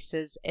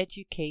spaces,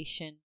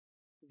 education,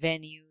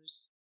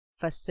 venues,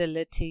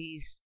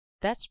 facilities.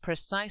 That's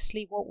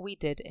precisely what we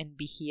did in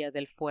Vigía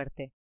del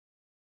Fuerte.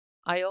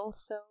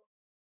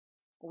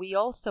 We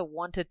also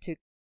wanted to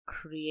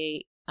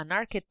create an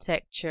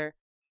architecture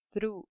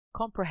through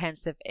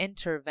comprehensive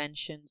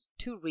interventions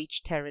to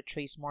reach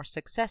territories more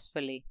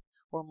successfully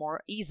or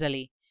more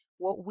easily.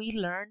 What we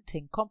learned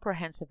in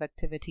comprehensive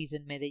activities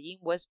in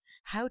Medellín was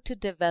how to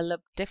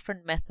develop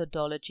different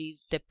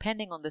methodologies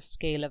depending on the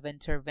scale of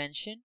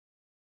intervention.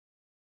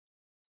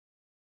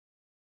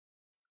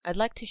 I'd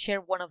like to share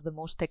one of the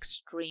most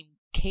extreme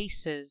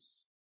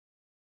cases.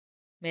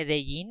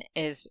 Medellín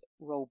is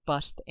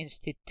robust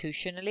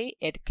institutionally.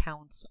 It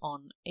counts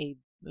on a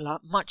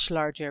much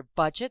larger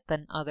budget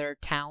than other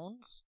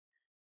towns,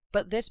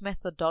 but this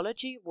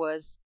methodology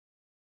was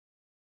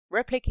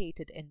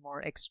replicated in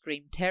more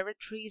extreme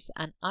territories,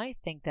 and I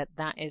think that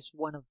that is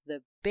one of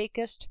the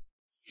biggest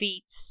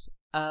feats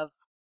of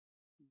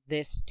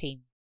this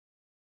team.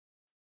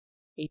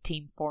 A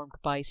team formed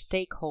by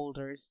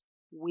stakeholders.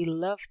 We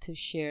love to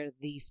share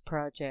these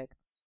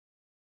projects.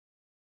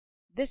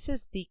 This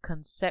is the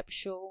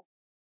conceptual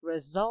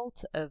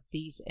result of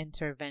these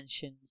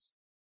interventions.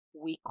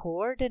 We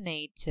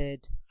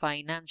coordinated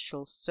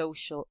financial,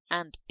 social,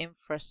 and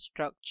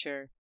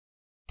infrastructure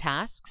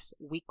tasks.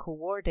 We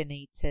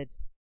coordinated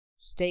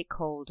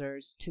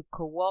stakeholders to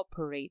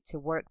cooperate, to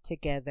work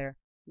together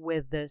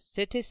with the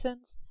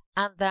citizens,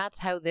 and that's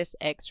how this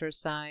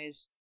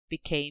exercise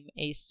became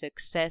a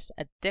success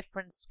at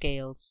different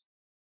scales.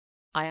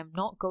 I am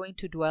not going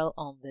to dwell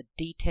on the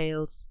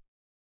details.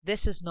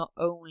 This is not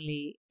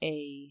only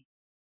a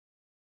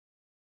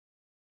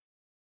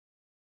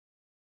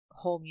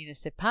whole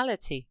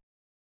municipality.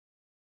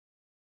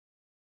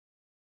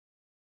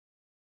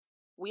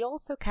 We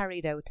also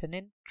carried out an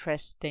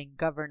interesting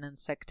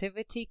governance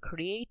activity,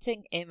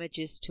 creating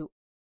images to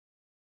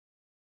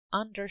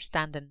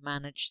understand and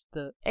manage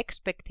the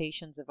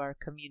expectations of our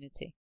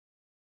community.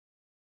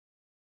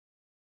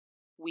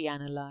 We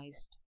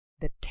analyzed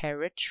the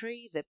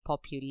territory, the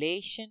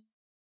population,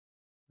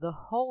 the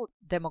whole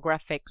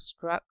demographic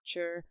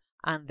structure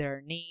and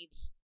their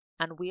needs,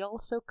 and we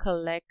also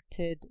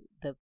collected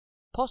the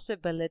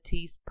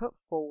possibilities put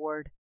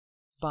forward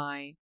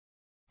by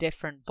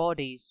different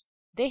bodies.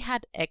 They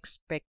had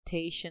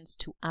expectations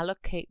to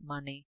allocate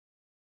money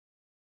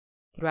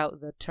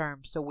throughout the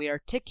term, so we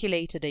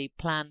articulated a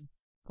plan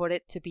for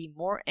it to be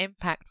more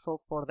impactful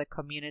for the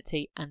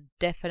community and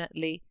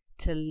definitely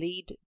to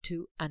lead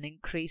to an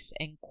increase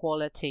in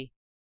quality.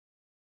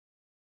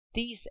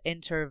 These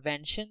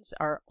interventions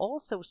are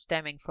also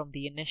stemming from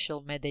the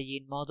initial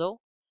Medellín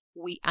model.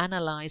 We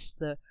analyzed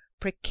the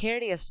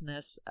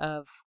precariousness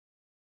of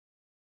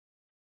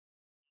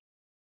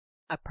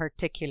a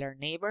particular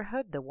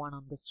neighborhood, the one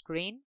on the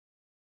screen,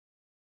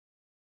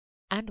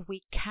 and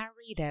we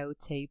carried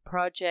out a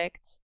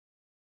project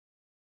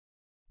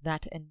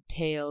that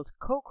entailed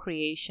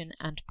co-creation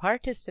and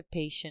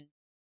participation,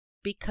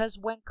 because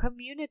when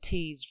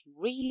communities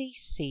really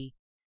see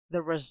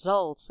the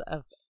results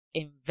of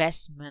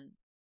investment,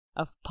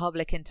 of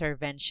public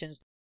interventions,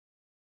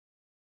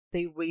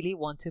 they really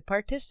want to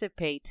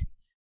participate.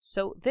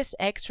 So this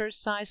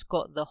exercise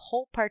got the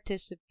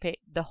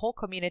whole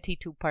community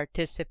to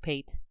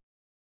participate.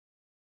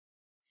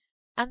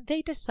 And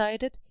they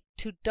decided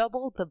to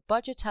double the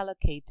budget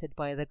allocated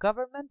by the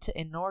government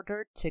in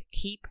order to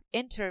keep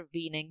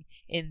intervening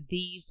in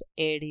these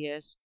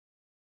areas,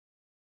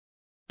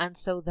 and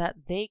so that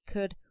they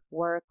could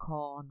work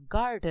on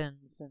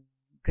gardens and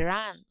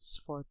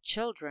grants for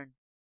children.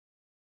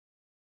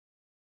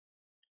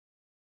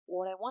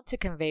 What I want to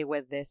convey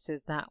with this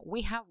is that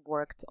we have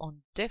worked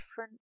on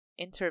different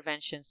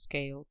intervention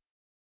scales,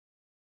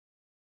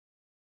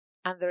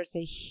 and there's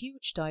a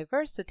huge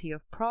diversity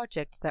of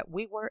projects that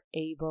we were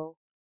able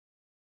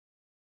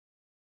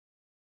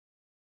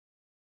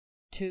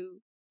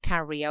to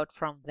carry out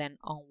from then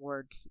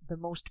onwards. The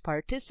most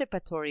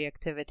participatory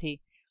activity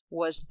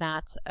was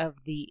that of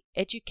the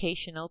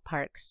educational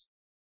parks.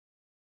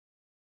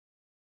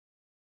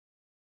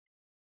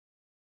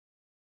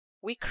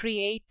 We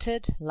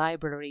created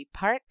library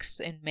parks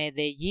in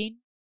Medellín,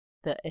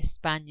 the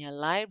España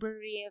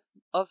Library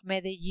of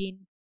Medellín,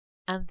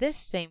 and this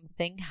same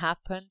thing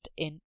happened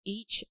in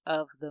each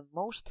of the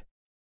most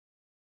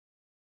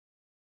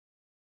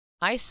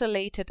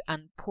isolated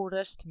and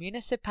poorest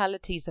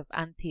municipalities of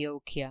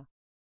Antioquia.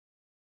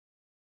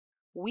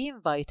 We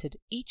invited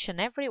each and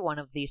every one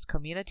of these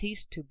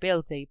communities to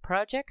build a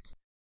project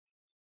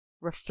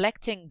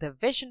reflecting the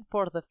vision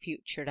for the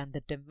future and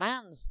the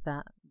demands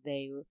that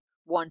they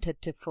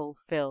wanted to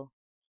fulfill.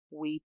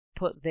 We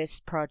put this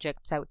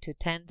project out to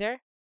tender.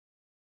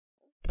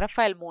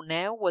 Rafael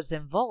Muneo was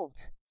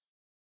involved.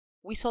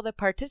 We saw the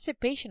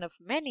participation of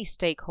many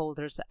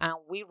stakeholders, and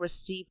we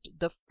received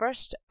the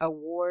first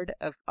award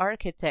of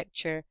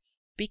architecture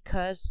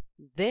because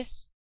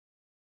this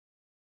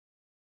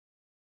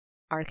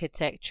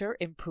architecture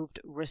improved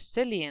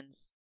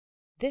resilience.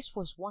 This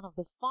was one of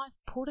the 5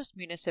 poorest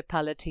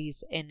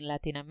municipalities in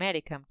Latin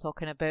America. I'm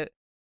talking about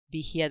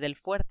Vigía del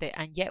Fuerte,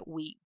 and yet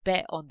we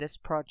bet on this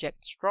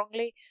project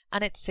strongly,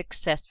 and it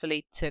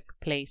successfully took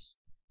place.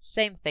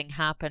 Same thing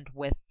happened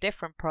with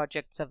different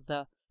projects of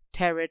the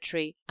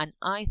territory, and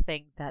I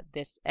think that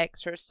this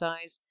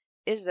exercise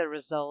is the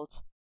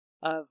result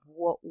of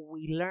what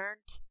we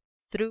learned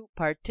through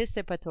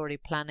participatory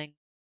planning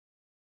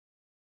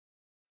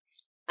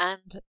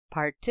and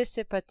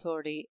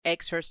participatory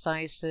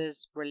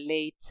exercises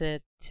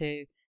related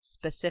to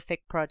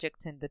specific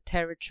projects in the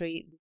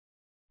territory.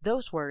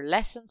 Those were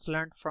lessons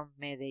learned from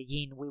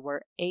Medellín. We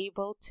were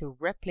able to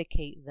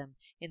replicate them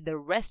in the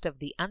rest of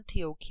the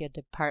Antioquia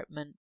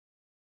department,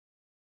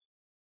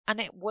 and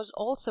it was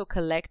also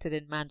collected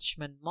in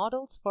management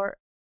models for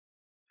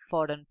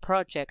foreign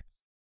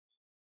projects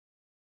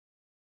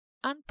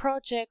and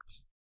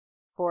projects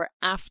for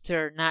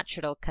after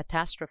natural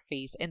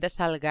catastrophes. In the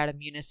Salgar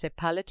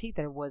municipality,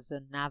 there was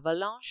an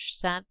avalanche,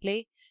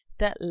 sadly,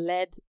 that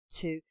led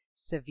to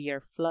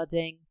severe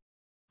flooding,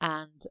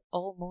 and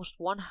almost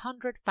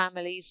 100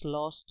 families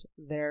lost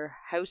their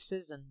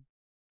houses and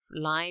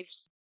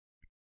lives.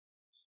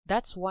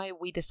 That's why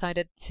we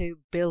decided to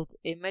build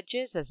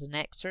images as an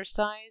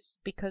exercise,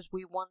 because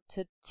we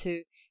wanted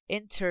to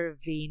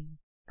intervene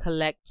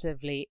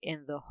collectively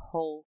in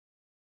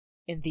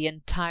the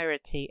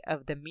entirety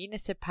of the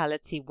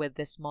municipality with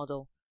this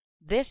model.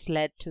 This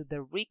led to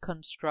the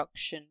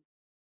reconstruction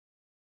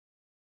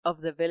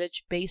of the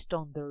village based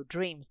on their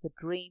dreams, the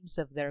dreams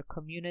of their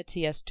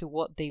community as to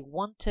what they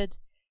wanted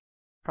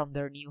from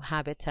their new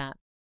habitat.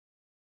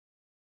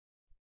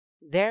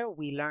 There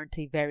we learned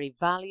a very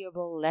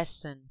valuable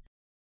lesson,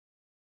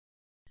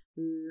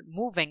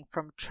 moving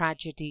from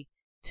tragedy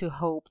to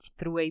hope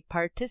through a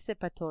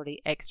participatory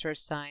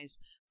exercise,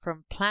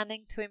 from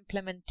planning to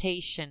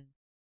implementation,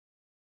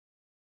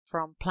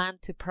 from plan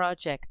to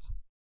project,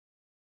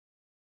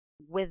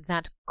 with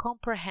that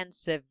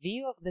comprehensive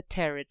view of the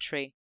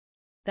territory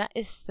that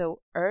is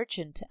so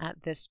urgent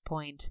at this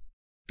point,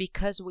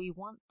 because we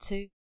want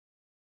to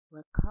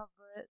recover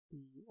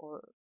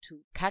or to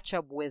catch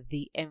up with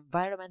the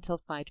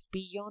environmental fight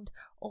beyond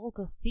all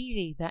the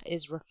theory that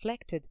is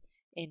reflected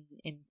in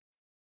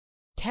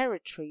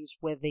territories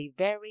with a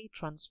very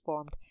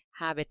transformed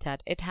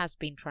habitat. It has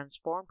been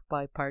transformed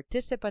by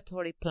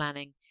participatory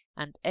planning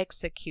and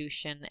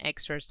execution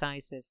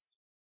exercises.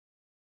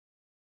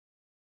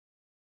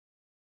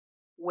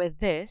 With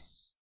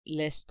this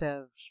list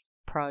of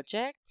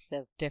projects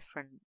of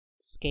different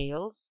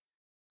scales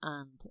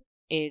and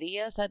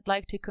areas, I'd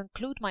like to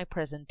conclude my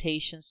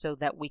presentation so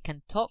that we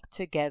can talk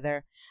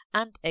together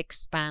and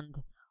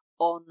expand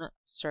on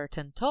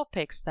certain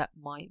topics that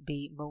might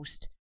be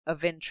most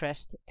of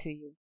interest to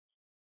you.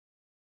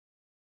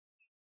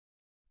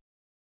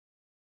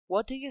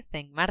 What do you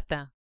think,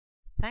 Marta?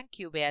 Thank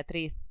you,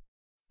 Beatriz.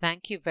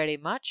 Thank you very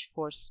much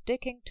for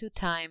sticking to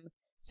time,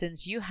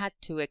 since you had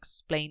to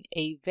explain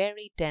a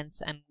very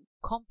dense and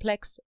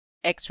complex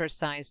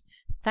exercise.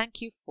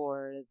 Thank you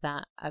for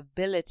that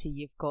ability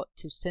you've got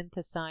to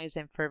synthesize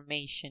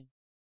information.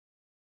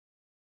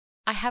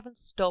 I haven't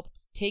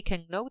stopped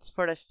taking notes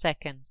for a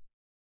second.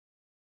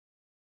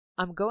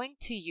 I'm going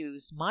to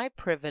use my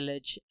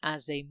privilege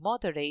as a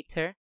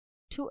moderator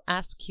to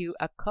ask you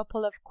a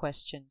couple of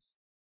questions.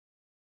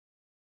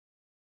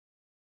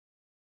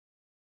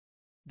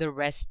 The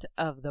rest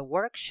of the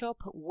workshop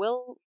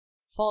will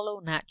follow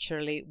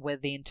naturally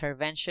with the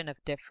intervention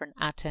of different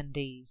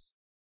attendees.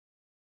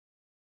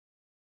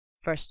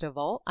 First of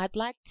all, I'd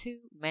like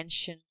to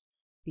mention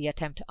the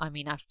attempt.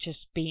 I've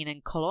just been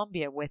in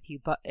Colombia with you,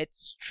 but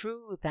it's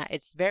true that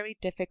it's very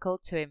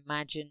difficult to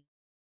imagine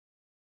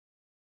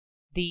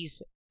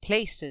these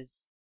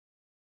places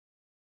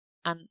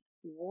and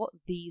what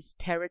these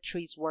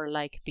territories were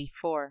like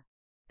before.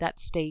 That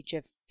stage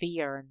of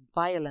fear and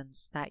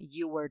violence that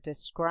you were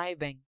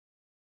describing.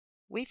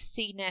 We've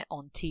seen it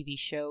on TV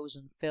shows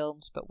and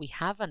films, but we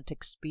haven't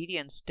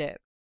experienced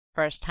it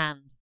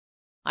firsthand.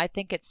 I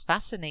think it's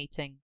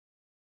fascinating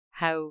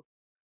how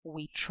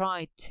we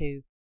try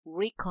to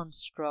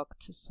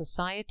reconstruct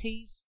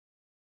societies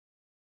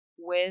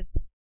with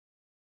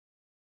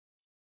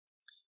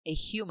a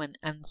human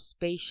and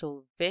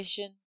spatial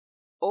vision,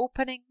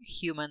 opening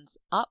humans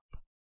up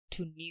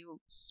to new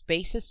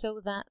spaces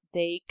so that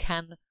they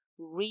can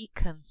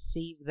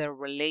reconceive their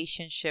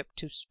relationship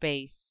to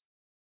space.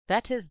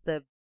 That is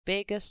the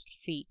biggest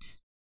feat.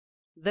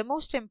 The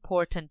most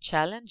important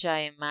challenge, I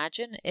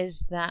imagine,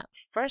 is that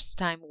first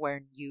time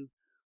when you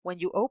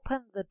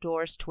open the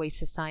doors to a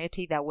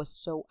society that was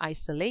so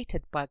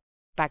isolated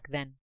back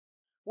then.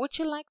 Would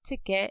you like to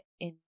get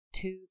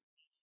into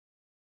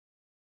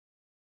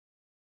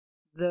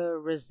the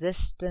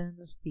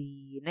resistance,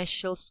 the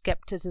initial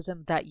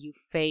skepticism that you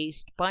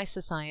faced by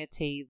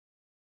society,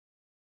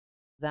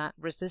 that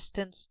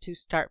resistance to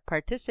start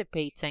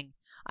participating?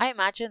 I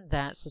imagine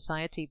that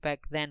society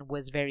back then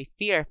was very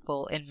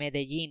fearful in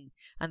Medellín,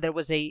 and there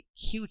was a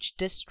huge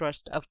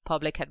distrust of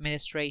public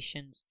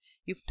administrations.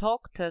 You've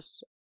talked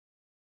us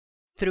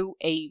through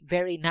a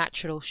very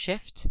natural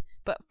shift,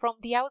 but from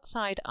the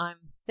outside I'm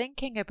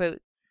thinking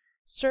about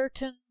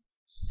certain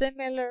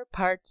similar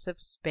parts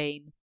of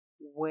Spain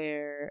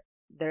where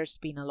there's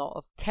been a lot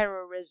of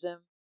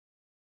terrorism.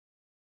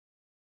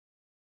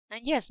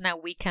 And yes, now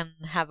we can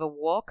have a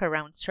walk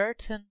around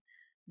certain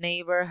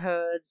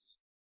neighborhoods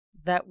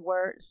that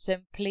were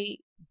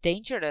simply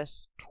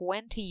dangerous.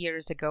 20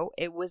 years ago,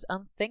 it was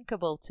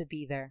unthinkable to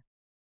be there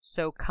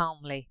so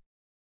calmly.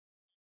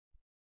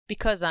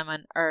 Because I'm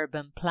an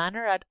urban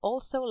planner, I'd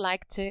also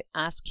like to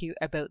ask you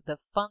about the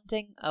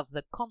funding of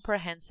the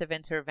comprehensive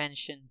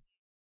interventions.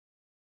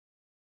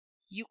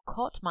 You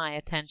caught my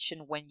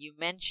attention when you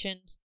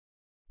mentioned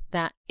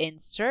that in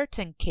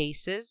certain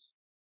cases,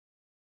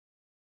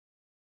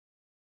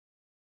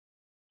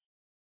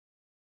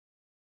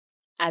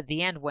 at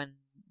the end when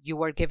you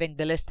were giving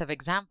the list of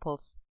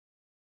examples,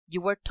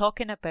 you were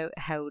talking about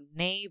how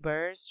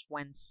neighbors,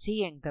 when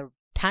seeing the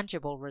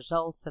tangible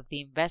results of the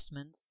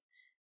investments,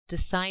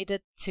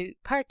 decided to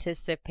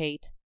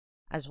participate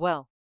as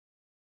well.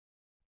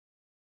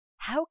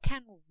 How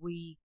can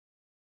we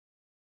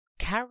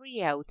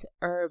carry out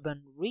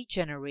urban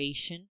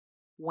regeneration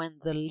when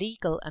the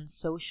legal and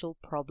social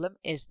problem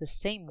is the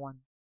same one?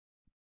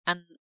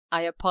 And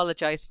I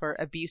apologize for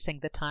abusing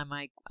the time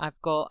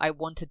I've got. I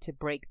wanted to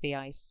break the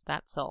ice,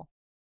 that's all.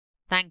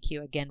 Thank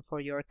you again for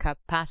your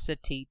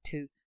capacity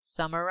to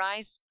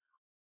summarize.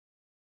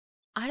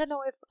 I don't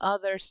know if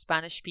other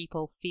Spanish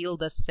people feel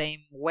the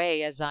same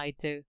way as I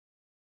do,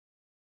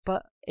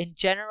 but in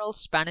general,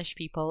 Spanish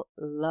people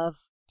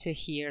love to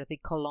hear the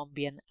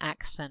Colombian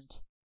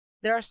accent.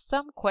 There are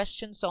some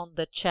questions on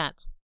the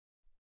chat.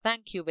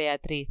 Thank you,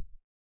 Beatriz.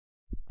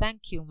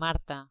 Thank you,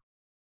 Marta.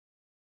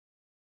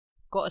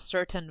 Got a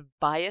certain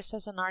bias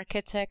as an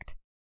architect.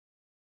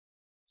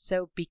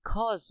 So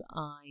because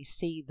I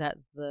see that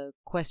the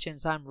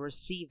questions I'm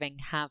receiving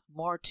have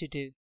more to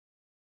do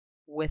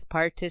with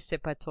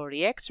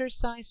participatory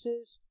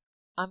exercises,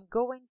 I'm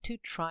going to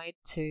try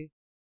to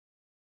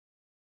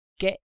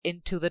get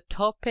into the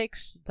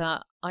topics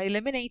that I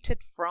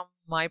eliminated from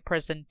my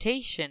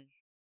presentation.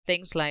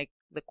 Things like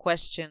the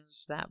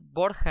questions that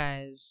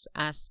Borja is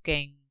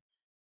asking,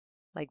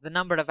 like the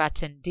number of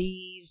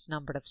attendees,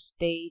 number of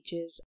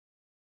stages.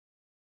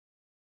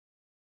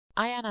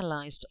 I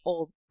analyzed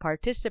all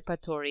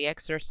participatory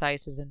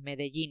exercises in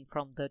Medellín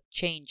from the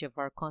change of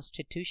our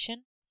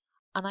constitution,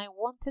 and I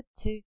wanted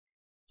to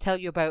tell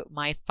you about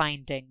my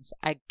findings.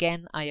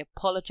 Again, I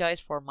apologize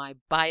for my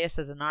bias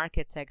as an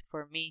architect.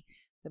 For me,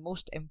 the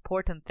most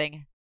important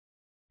thing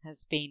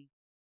has been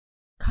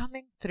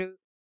coming through,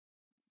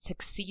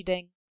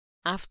 succeeding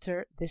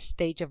after this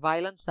stage of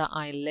violence that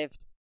I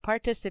lived.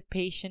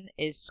 Participation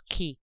is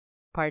key.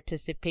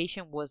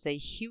 Participation was a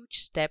huge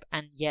step,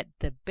 and yet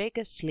the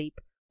biggest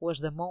leap was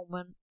the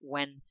moment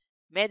when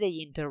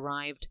Medellín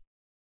derived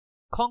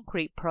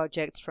concrete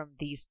projects from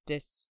these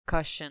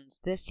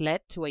discussions. This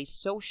led to a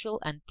social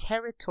and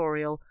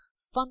territorial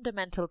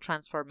fundamental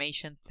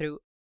transformation through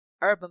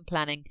urban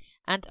planning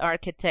and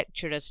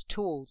architecture as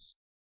tools.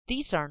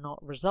 These are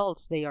not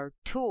results, they are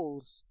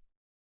tools.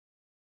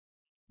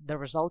 The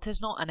result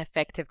is not an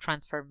effective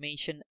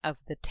transformation of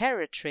the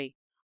territory.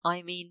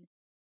 I mean,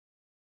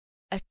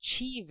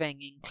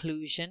 achieving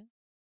inclusion,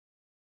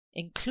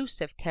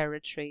 inclusive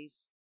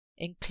territories,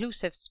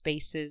 inclusive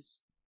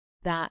spaces.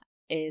 That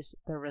is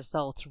the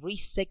result,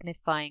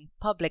 re-signifying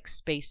public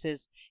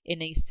spaces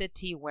in a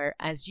city where,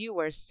 as you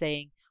were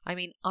saying,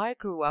 I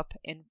grew up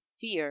in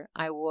fear.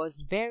 I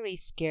was very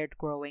scared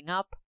growing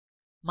up.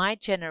 My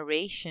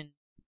generation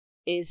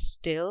is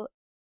still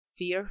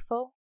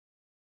fearful.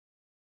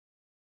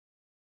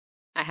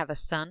 I have a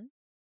son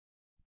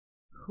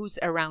who's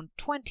around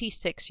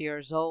 26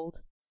 years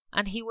old,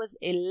 and he was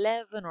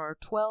 11 or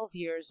 12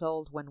 years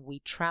old when we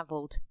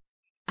traveled,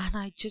 and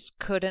I just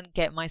couldn't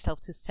get myself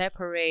to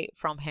separate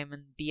from him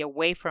and be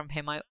away from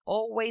him. I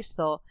always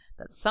thought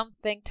that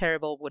something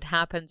terrible would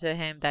happen to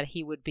him, that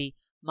he would be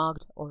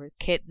mugged or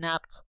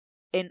kidnapped.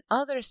 In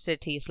other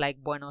cities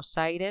like Buenos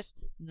Aires,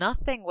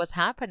 nothing was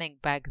happening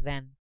back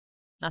then,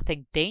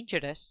 nothing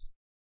dangerous.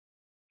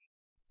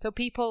 So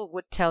people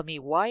would tell me,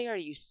 why are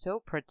you so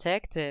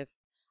protective?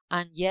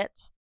 And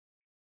yet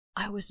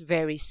I was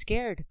very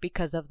scared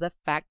because of the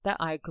fact that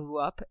I grew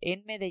up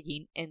in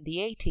Medellín in the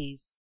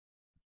 80s.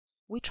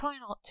 We try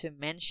not to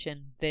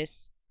mention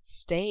this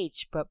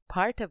stage, but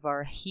part of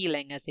our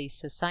healing as a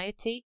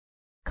society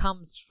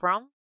comes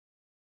from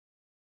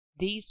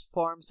these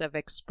forms of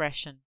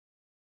expression.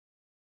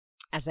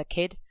 As a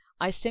kid,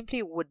 I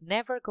simply would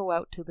never go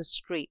out to the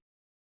street.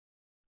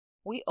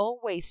 We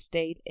always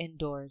stayed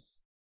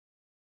indoors.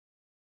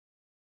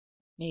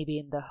 Maybe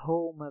in the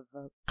home of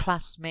a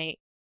classmate,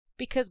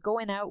 because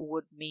going out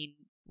would mean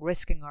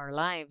risking our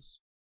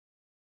lives.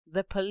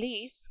 The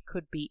police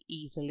could be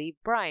easily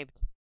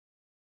bribed.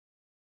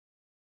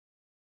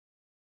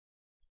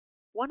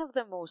 One of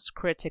the most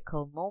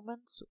critical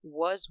moments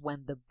was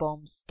when the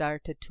bombs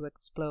started to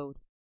explode.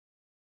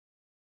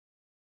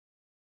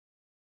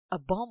 A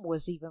bomb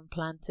was even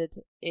planted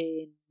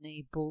in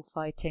a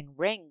bullfighting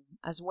ring,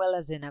 as well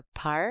as in a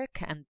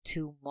park and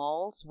 2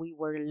 malls. We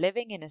were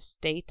living in a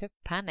state of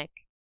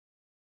panic.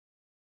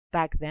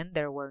 Back then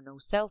there were no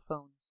cell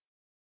phones.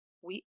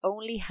 We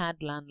only had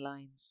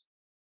landlines.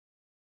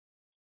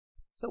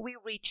 So we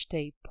reached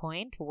a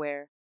point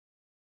where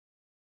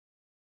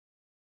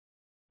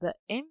the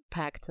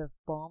impact of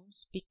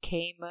bombs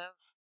became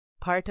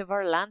part of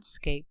our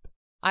landscape.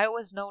 I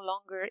was no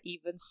longer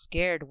even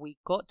scared. We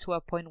got to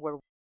a point where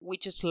we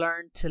just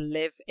learned to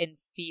live in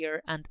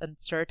fear and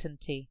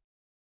uncertainty.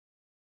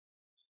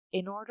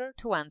 In order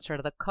to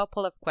answer the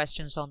couple of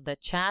questions on the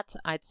chat,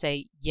 I'd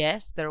say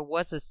yes, there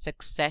was a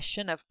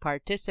succession of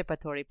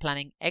participatory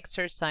planning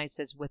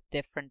exercises with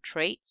different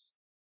traits.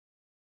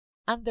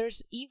 And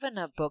there's even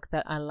a book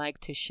that I like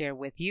to share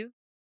with you,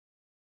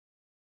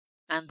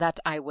 and that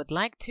I would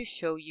like to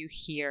show you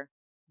here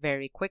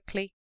very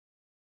quickly.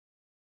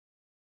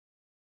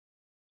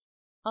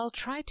 I'll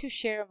try to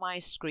share my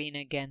screen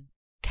again.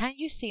 Can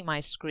you see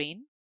my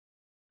screen?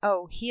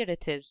 Oh, here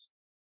it is.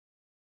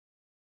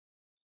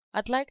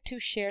 I'd like to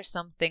share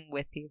something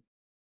with you.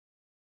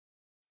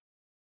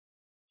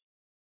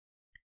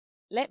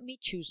 Let me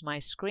choose my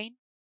screen.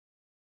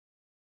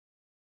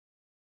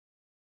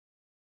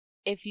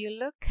 If you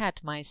look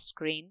at my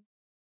screen,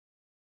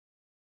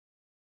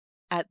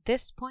 at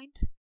this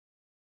point,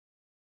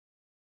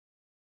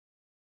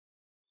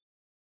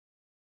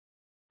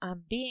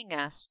 I'm being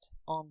asked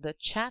on the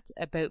chat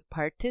about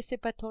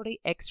participatory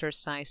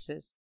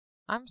exercises.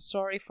 I'm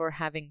sorry for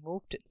having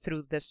moved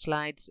through the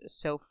slides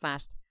so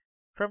fast.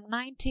 From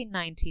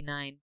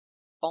 1999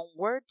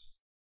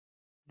 onwards,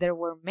 there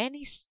were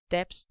many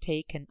steps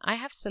taken. I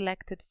have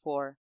selected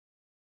 4,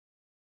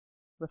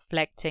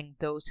 reflecting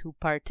those who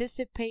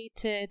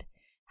participated,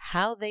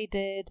 how they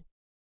did,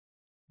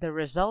 the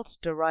results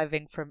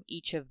deriving from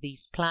each of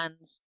these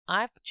plans.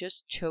 I've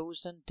just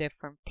chosen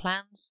different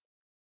plans,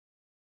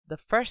 the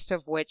first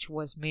of which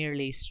was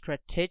merely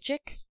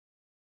strategic.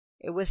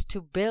 It was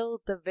to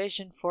build the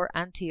vision for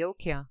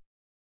Antioquia.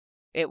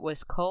 It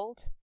was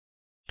called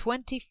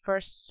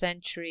 21st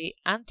Century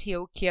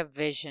Antioquia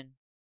Vision.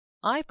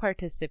 I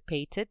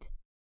participated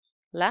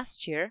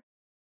last year.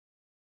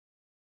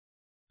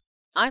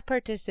 I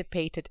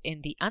participated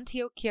in the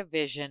Antioquia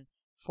Vision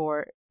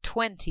for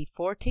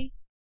 2040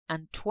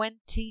 and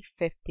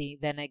 2050.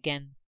 Then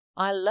again,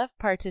 I love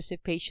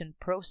participation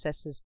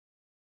processes,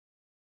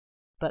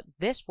 but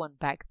this one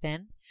back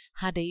then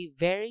had a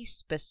very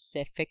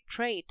specific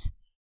trait.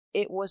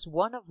 It was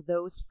one of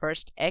those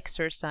first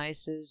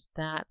exercises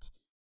that,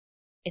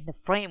 in the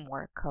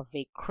framework of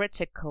a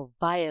critical,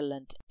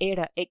 violent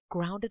era, it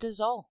grounded us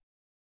all.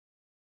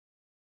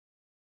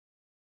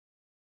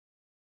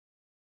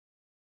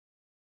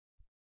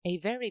 A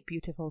very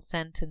beautiful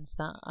sentence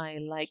that I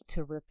like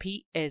to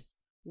repeat is,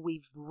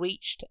 "We've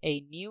reached a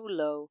new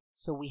low,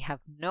 so we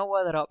have no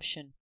other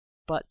option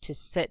but to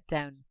sit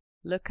down,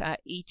 look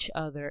at each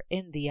other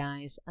in the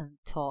eyes and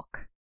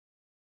talk."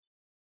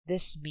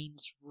 This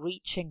means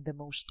reaching the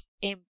most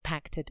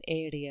impacted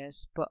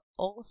areas, but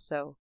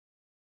also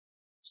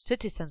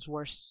citizens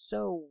were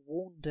so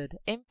wounded,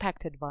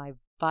 impacted by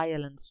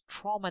violence,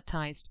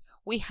 traumatized.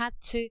 We had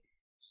to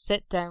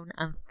sit down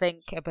and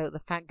think about the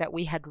fact that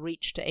we had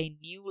reached a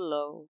new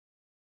low,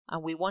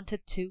 and we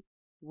wanted to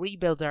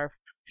rebuild our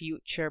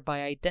future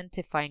by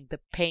identifying the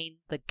pain,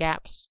 the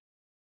gaps.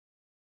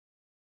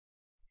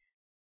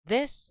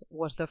 This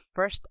was the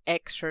first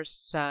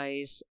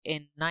exercise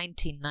in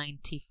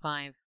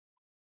 1995.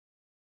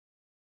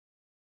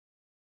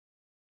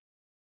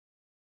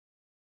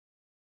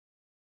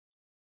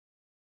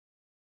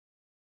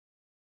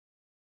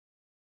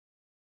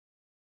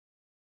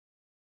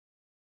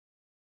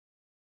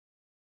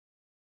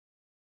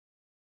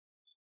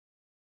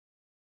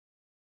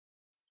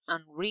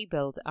 And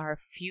rebuild our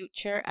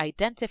future,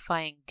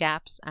 identifying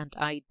gaps and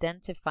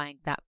identifying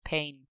that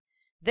pain.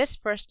 This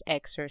first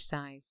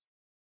exercise,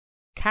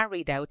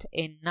 carried out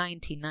in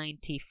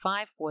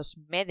 1995, was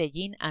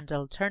Medellín and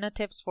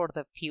Alternatives for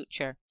the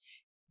Future.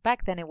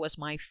 Back then it was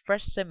my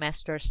first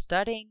semester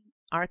studying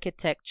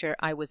architecture.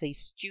 I was a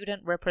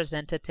student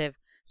representative,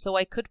 so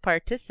I could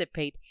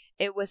participate.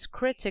 It was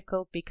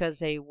critical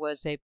because it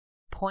was a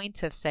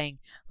point of saying,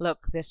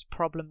 look, this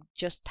problem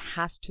just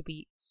has to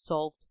be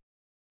solved.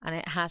 And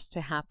it has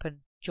to happen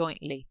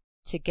jointly,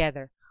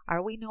 together.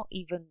 Are we not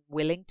even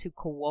willing to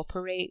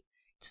cooperate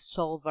to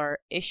solve our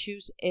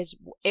issues?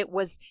 It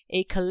was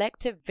a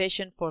collective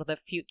vision for the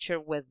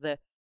future with the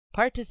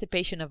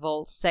participation of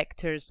all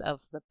sectors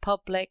of the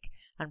public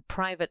and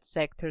private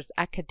sectors,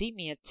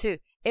 academia too.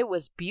 It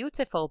was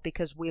beautiful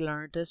because we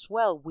learned as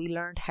well. We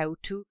learned how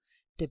to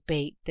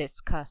debate,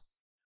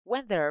 discuss.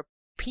 When there are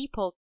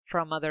people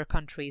from other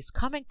countries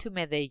coming to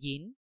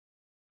Medellín,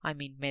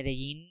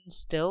 Medellín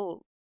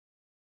still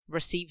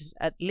receives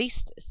at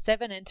least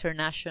 7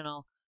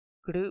 international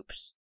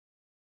groups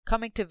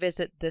coming to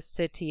visit this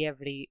city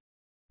every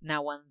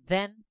now and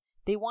then.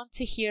 They want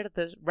to hear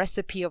the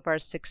recipe of our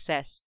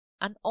success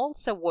and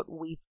also what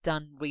we've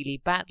done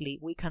really badly.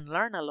 We can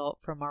learn a lot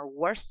from our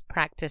worst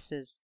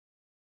practices.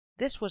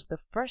 This was the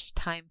first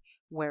time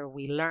where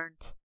we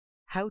learned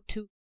how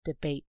to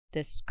debate,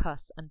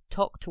 discuss, and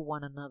talk to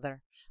one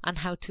another, and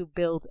how to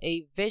build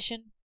a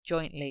vision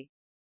jointly.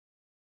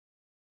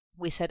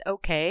 We said,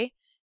 okay,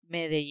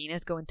 Medellín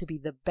is going to be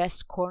the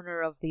best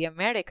corner of the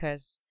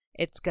Americas.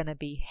 It's going to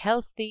be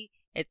healthy.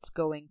 It's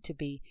going to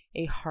be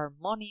a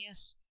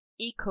harmonious,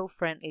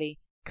 eco-friendly,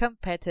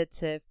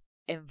 competitive,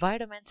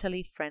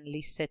 environmentally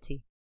friendly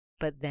city.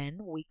 But then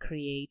we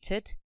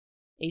created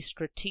a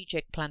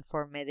strategic plan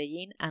for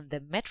Medellín and the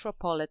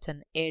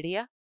metropolitan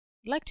area.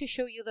 I'd like to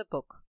show you the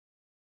book.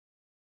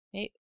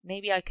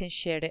 Maybe I can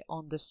share it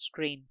on the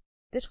screen.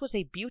 This was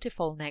a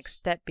beautiful next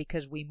step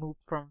because we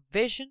moved from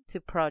vision to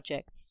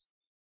projects.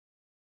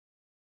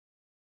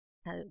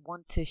 I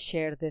want to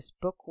share this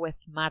book with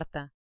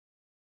Marta.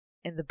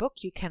 In the book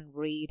you can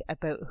read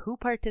about who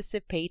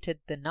participated,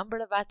 the number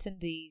of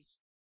attendees.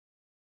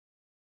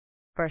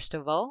 First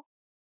of all,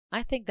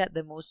 I think that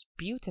the most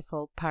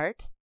beautiful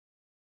part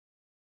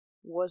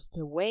was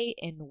the way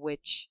in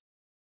which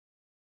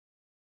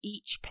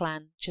each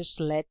plan just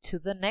led to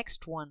the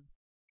next one,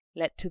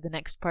 led to the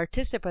next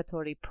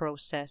participatory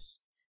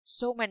process.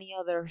 So many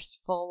others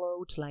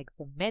followed, like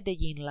the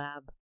Medellín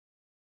Lab.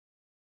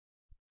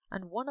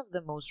 And one of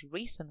the most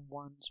recent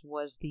ones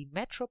was the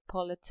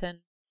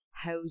Metropolitan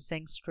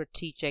Housing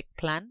Strategic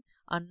Plan,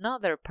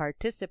 another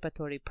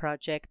participatory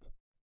project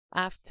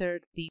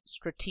after the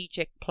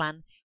strategic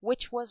plan,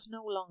 which was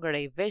no longer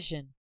a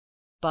vision,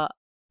 but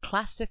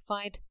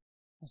classified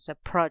as a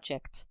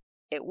project.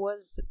 It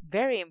was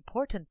very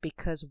important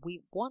because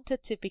we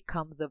wanted to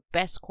become the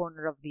best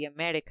corner of the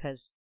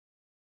Americas.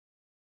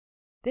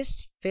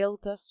 This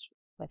filled us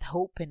with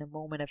hope in a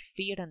moment of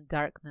fear and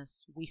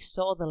darkness. We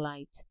saw the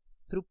light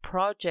through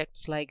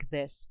projects like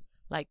this,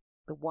 like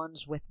the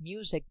ones with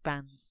music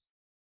bands,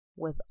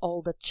 with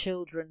all the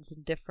children's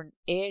in different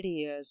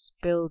areas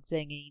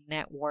building a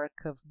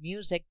network of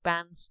music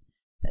bands.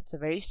 That's a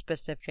very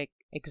specific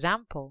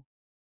example.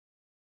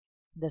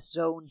 The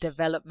Zone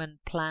Development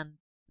Plan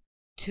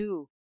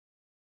 2,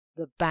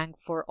 the Bank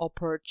for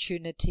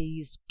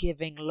Opportunities,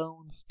 giving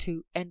loans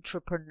to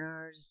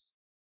entrepreneurs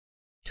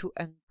to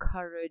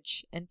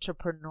encourage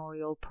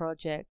entrepreneurial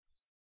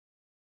projects,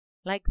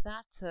 like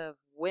that of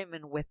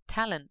Women with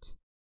Talent,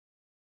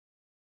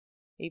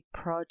 a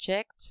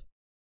project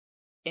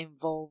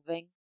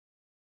involving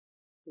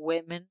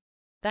women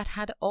that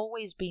had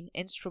always been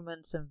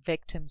instruments and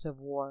victims of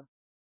war.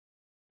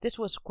 This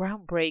was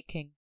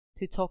groundbreaking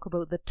to talk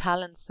about the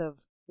talents of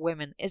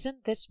women.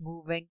 Isn't this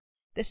moving?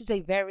 This is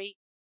a very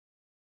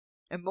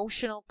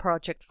emotional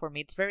project for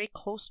me. It's very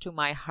close to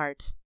my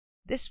heart.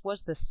 This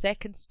was the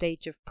second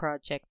stage of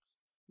projects.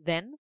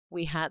 Then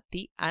we had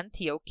the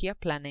Antioquia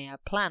Planea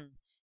Plan,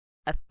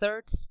 a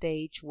third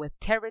stage with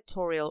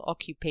territorial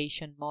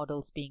occupation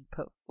models being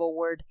put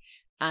forward,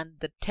 and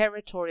the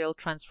territorial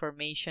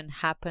transformation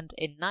happened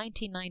in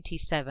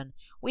 1997.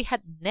 We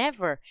had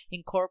never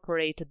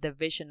incorporated the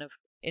vision of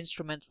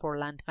instrument for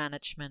land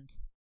management.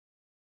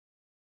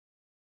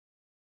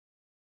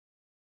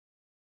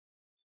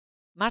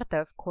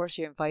 Marta, of course,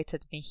 you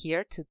invited me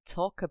here to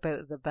talk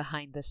about the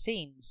behind the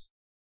scenes.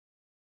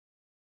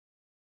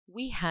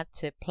 We had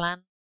to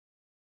plan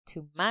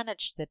to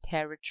manage the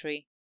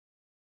territory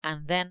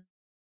and then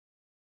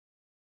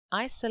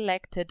I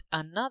selected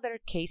another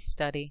case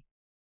study,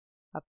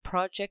 a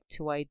project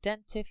to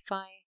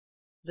identify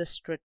the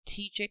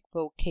strategic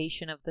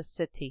vocation of the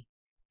city.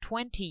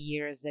 20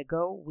 years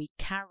ago, we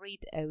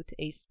carried out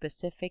a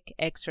specific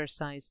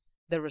exercise,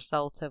 the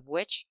result of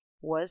which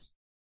was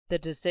the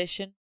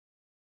decision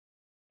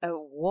of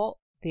what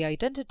the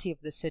identity of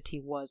the city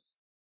was.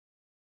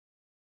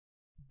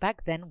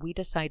 Back then, we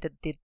decided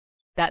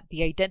that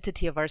the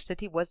identity of our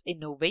city was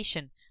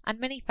innovation, and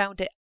many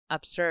found it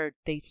absurd.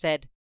 They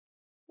said,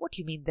 "What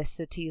do you mean this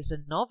city is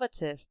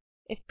innovative?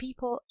 If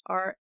people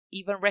are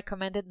even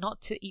recommended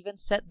not to even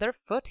set their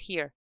foot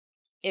here,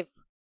 if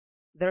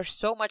there's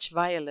so much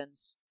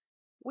violence."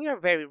 We are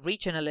very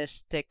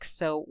regionalistic,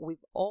 so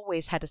we've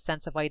always had a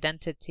sense of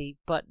identity,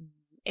 but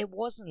it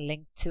wasn't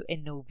linked to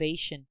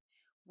innovation.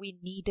 We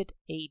needed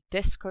a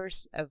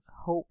discourse of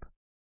hope.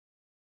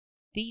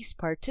 These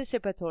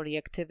participatory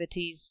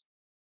activities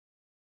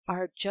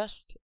are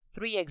just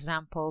 3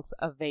 examples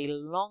of a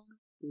long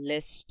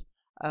list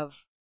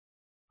of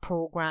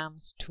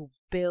programs to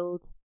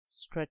build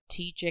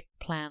strategic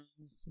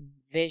plans and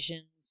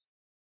visions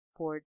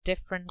for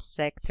different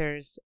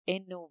sectors,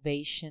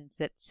 innovations,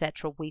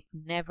 etc. We've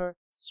never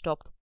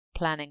stopped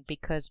planning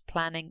because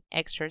planning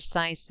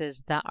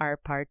exercises that are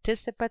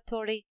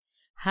participatory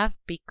have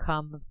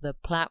become the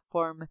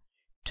platform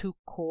to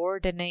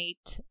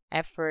coordinate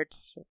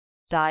efforts,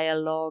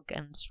 dialogue,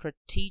 and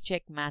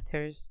strategic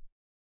matters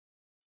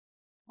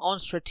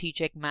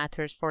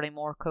for a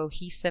more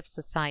cohesive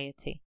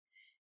society.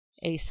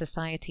 A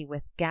society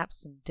with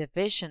gaps and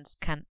divisions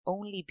can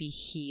only be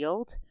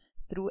healed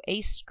through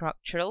a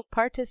structural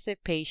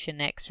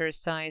participation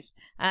exercise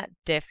at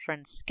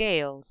different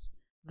scales.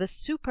 The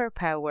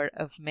superpower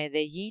of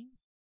Medellín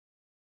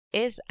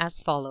is as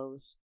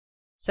follows.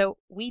 So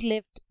we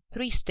lived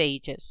 3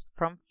 stages,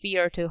 from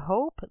fear to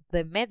hope,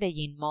 the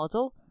Medellín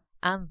model,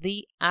 and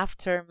the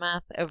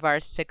aftermath of our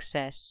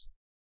success.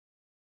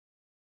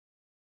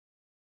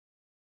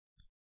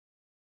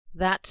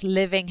 That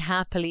living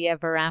happily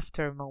ever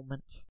after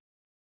moment.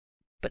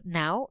 But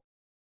now,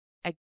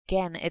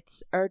 again,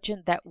 it's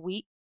urgent that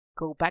we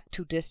go back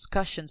to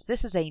discussions.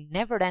 This is a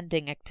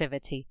never-ending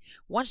activity.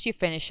 Once you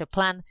finish a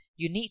plan,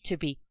 you need to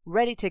be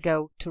ready to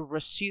go to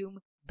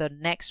resume the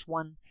next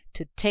one,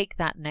 to take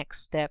that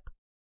next step.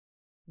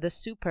 The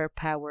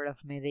superpower of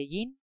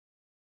Medellín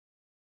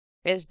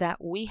is that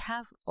we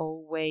have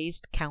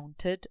always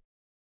counted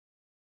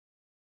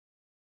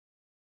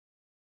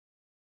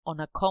on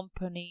a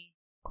company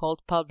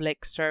called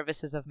Public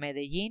Services of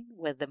Medellín,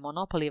 with the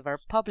monopoly of our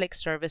public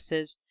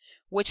services,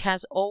 which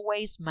has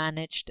always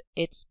managed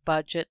its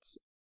budgets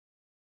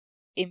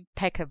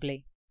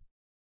impeccably.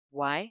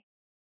 Why?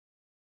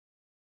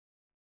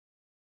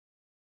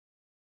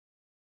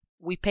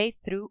 We pay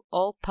through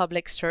all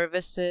public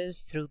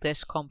services through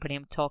this company.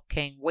 I'm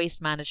talking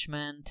waste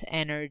management,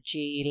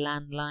 energy,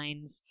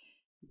 landlines,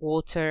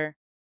 water.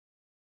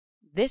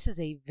 This is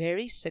a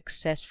very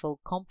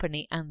successful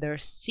company, and their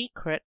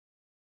secret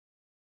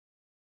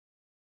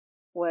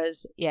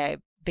was,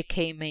 it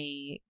became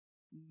a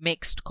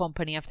mixed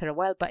company after a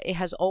while, but it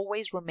has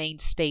always remained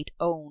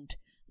state-owned.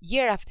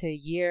 Year after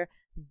year,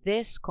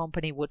 this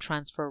company would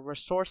transfer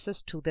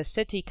resources to the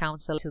city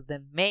council, to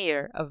the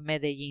mayor of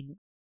Medellín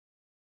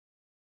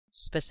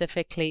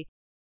specifically,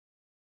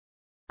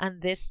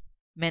 and this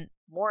meant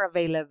more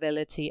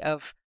availability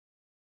of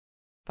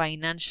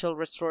financial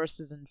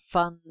resources and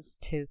funds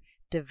to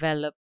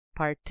develop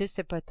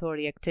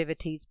participatory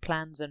activities,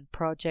 plans, and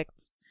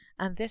projects,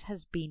 and this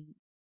has been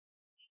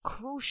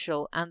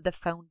crucial and the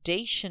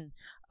foundation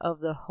of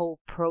the whole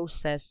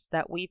process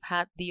that we've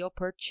had the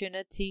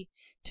opportunity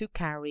to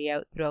carry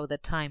out throughout the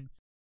time.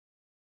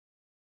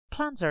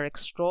 Plans are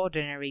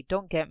extraordinary,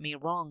 don't get me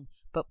wrong,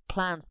 but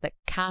plans that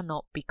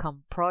cannot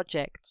become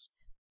projects,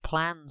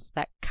 plans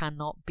that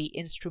cannot be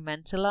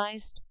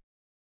instrumentalized,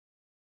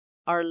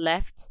 are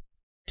left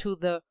to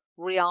the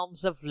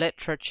realms of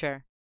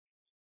literature.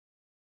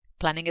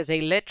 Planning is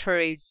a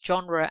literary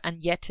genre,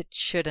 and yet it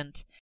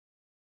shouldn't.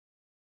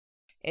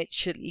 It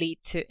should lead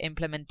to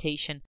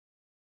implementation.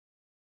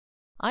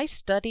 I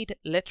studied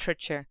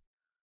literature.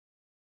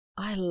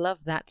 I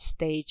love that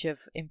stage of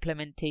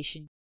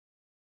implementation.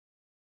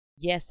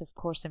 Yes, of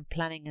course, in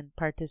planning and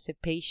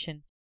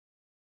participation,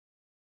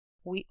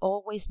 we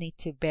always need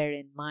to bear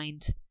in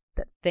mind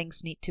that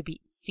things need to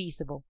be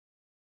feasible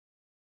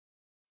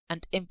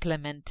and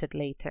implemented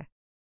later.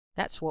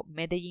 That's what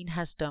Medellín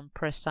has done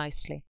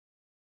precisely.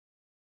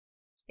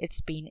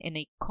 It's been in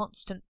a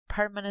constant,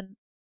 permanent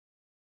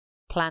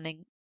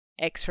planning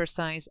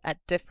exercise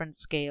at different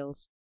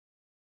scales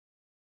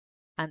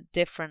and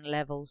different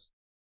levels,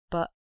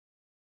 but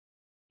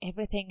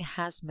everything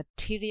has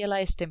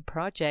materialized in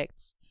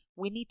projects.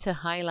 We need to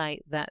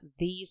highlight that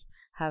these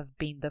have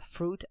been the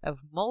fruit of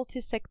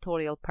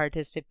multi-sectorial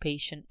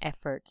participation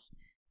efforts.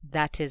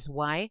 That is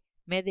why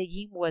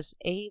Medellín was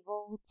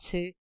able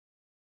to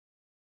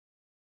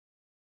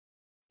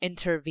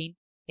intervene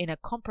in a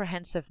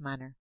comprehensive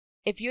manner.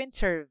 If you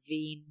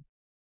intervene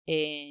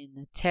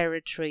in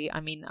territory,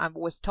 I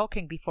was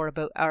talking before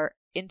about our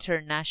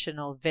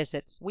international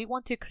visits. We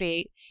want to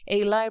create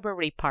a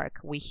library park,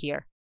 we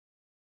hear.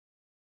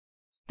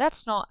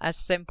 That's not as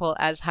simple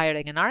as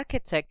hiring an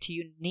architect.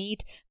 You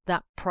need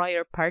that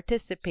prior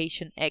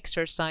participation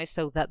exercise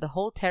so that the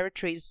whole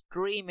territory is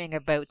dreaming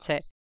about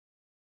it.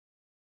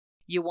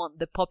 You want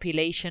the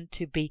population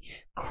to be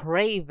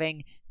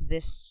craving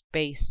this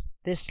space,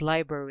 this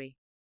library,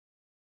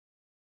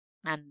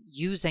 and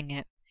using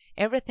it.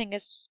 Everything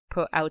is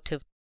put out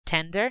of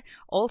tender.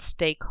 All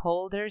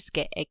stakeholders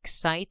get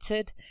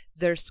excited.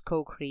 There's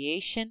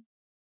co-creation.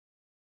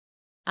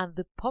 And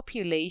the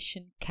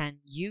population can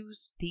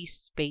use these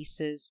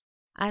spaces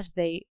as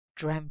they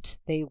dreamt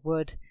they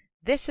would.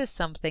 This is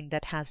something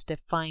that has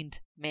defined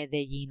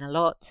Medellín a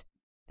lot.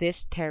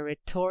 This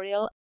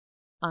territorial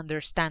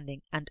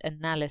understanding and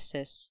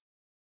analysis.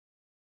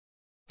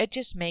 It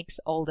just makes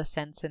all the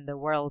sense in the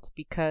world,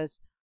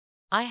 because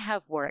I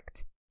have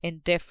worked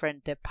in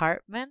different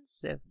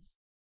departments of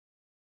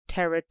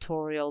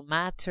territorial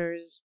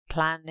matters,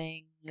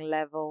 planning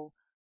level,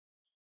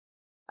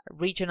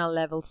 regional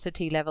level,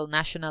 city level,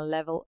 national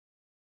level.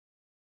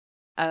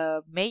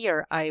 A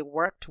mayor I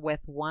worked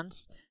with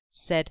once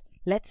said,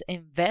 let's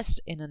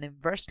invest in an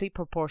inversely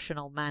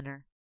proportional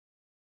manner.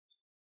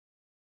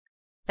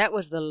 That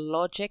was the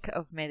logic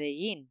of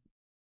Medellín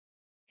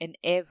in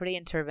every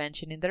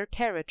intervention in their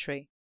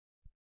territory.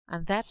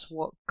 And that's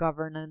what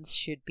governance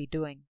should be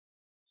doing.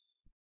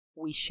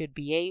 We should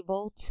be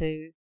able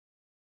to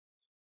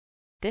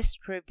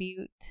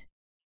distribute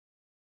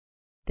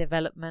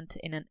development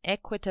in an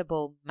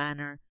equitable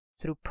manner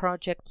through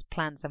projects,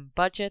 plans and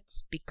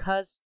budgets,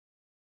 because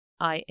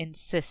I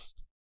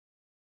insist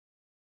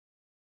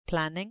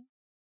planning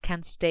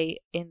can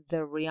stay in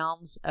the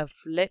realms of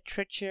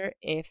literature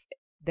if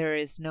there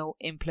is no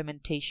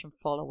implementation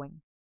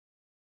following.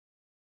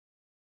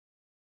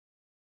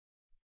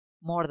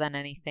 More than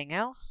anything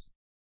else,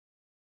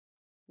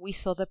 we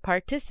saw the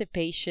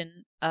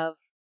participation of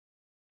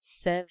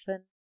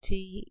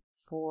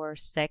 74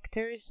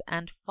 sectors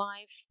and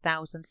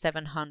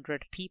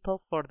 5,700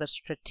 people for the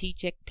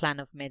strategic plan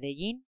of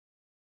Medellín.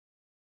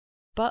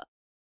 But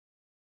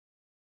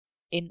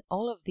in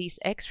all of these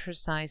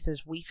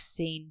exercises, we've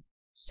seen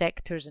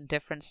sectors and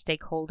different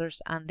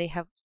stakeholders, and they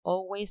have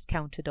always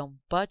counted on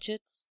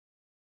budgets,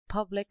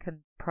 public and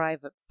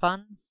private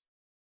funds,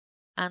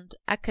 and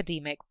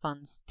academic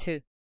funds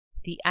too.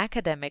 The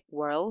academic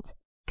world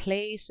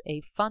plays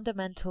a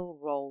fundamental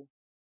role.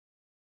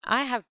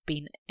 I have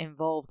been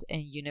involved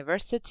in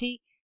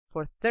university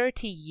for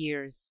 30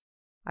 years.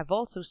 I've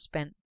also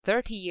spent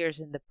 30 years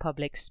in the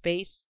public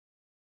space,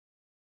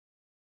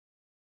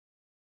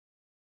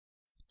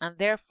 and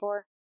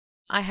therefore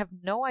I have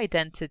no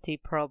identity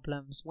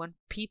problems when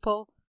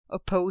people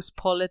oppose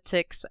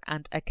politics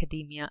and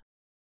academia.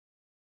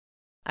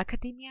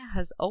 Academia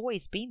has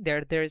always been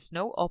there. There is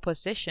no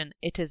opposition.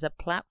 It is a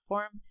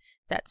platform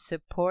that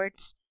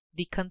supports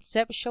the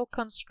conceptual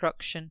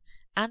construction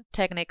and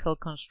technical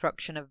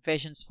construction of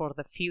visions for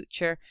the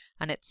future,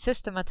 and it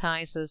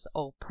systematizes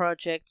all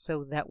projects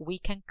so that we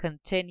can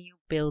continue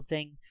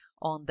building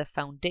on the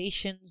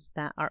foundations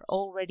that are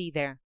already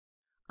there.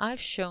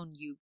 I've shown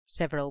you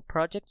several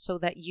projects so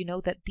that you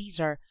know that these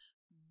are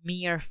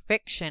mere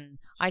fiction.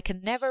 I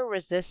can never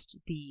resist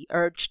the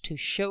urge to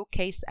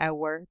showcase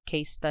our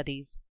case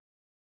studies.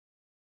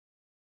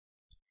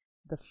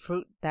 The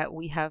fruit that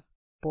we have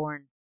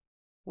borne.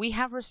 We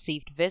have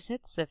received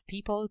visits of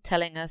people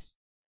telling us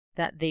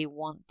that they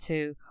want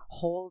to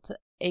hold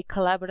a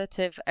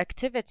collaborative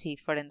activity,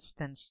 for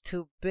instance,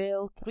 to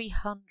build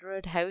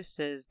 300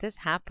 houses. This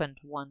happened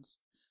once.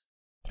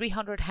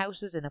 300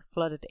 houses in a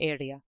flooded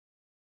area.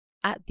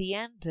 At the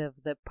end of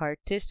the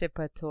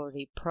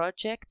participatory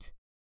project,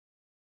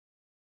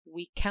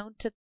 we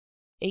counted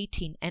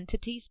 18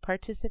 entities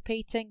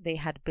participating. They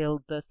had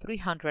built the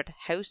 300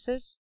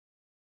 houses.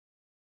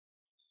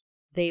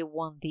 They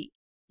won the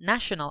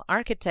National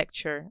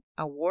Architecture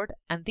Award,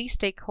 and these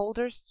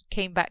stakeholders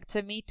came back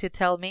to me to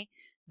tell me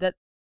that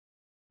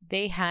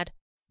they had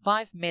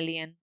 5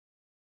 million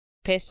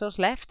pesos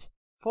left,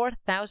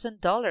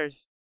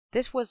 $4,000.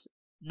 This was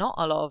not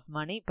a lot of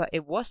money, but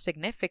it was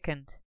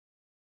significant.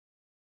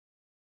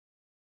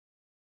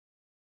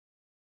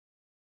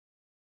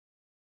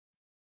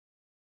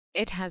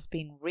 It has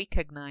been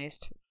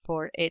recognized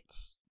for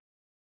its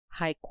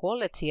high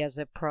quality as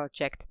a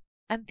project,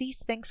 and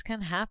these things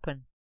can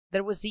happen.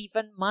 There was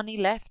even money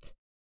left.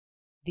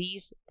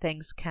 These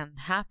things can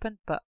happen,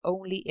 but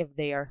only if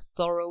they are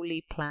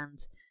thoroughly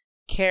planned,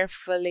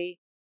 carefully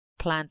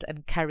planned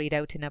and carried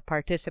out in a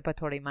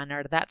participatory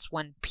manner. That's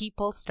when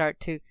people start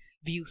to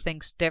view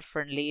things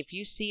differently. If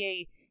you see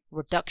a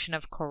reduction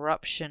of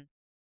corruption,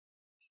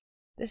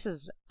 this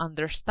is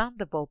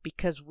understandable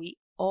because we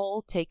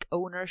all take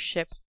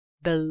ownership,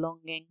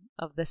 belonging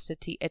of the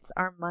city. It's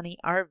our money,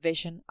 our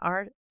vision,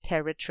 our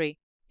territory.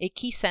 A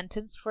key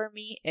sentence for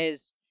me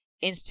is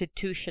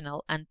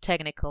institutional and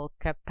technical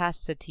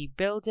capacity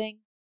building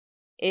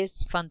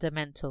is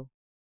fundamental.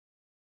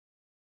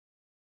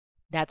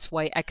 That's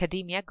why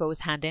academia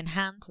goes hand in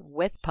hand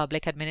with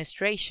public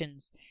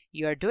administrations.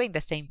 You are doing the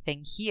same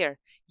thing here.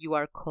 You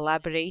are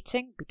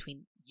collaborating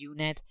between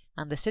UNED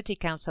and the City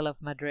Council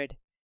of Madrid.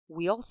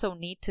 We also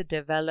need to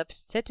develop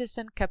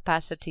citizen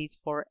capacities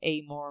for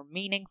a more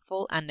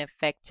meaningful and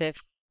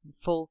effective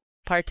full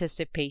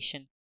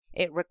participation.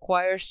 It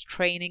requires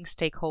training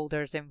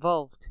stakeholders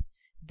involved.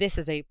 This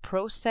is a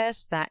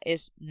process that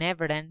is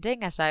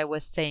never-ending, as I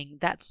was saying.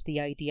 That's the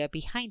idea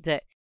behind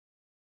it.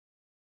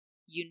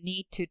 You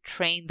need to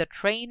train the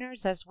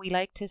trainers, as we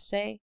like to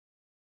say.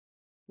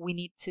 We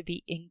need to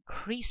be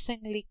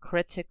increasingly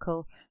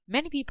critical.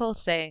 Many people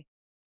say,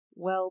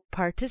 well,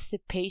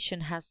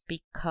 participation has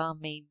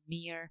become a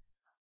mere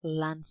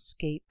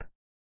landscape.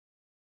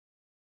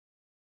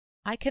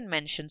 I can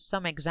mention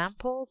some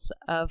examples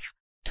of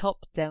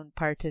top-down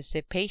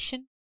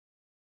participation.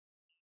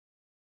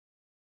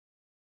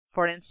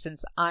 For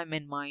instance, I'm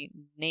in my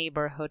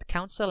neighborhood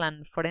council,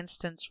 and for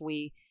instance,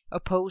 we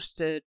opposed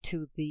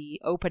to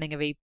the opening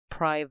of a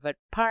private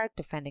park,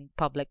 defending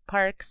public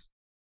parks.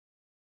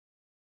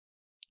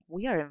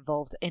 We are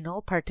involved in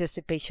all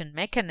participation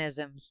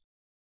mechanisms.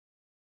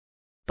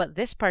 But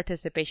this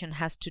participation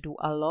has to do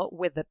a lot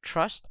with the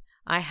trust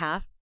I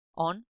have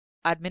on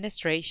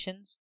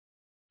administrations,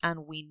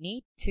 and we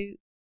need to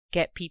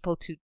get people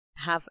to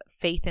have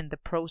faith in the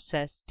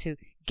process, to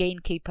gain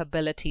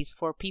capabilities,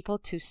 for people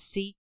to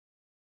see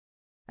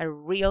a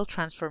real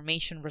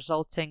transformation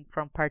resulting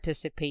from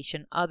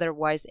participation.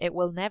 Otherwise, it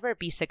will never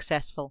be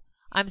successful.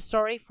 I'm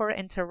sorry for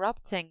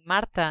interrupting.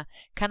 Marta,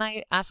 can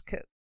I ask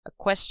a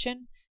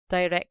question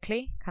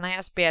directly? Can I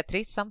ask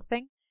Beatriz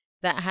something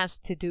that has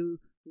to do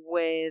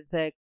with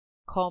the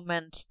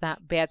comment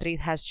that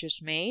Beatriz has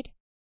just made?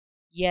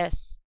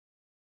 Yes.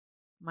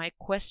 My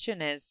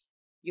question is,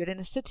 you're in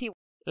a city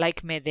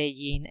like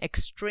Medellín,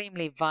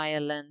 extremely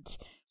violent,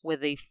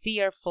 with a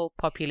fearful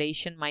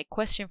population. My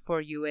question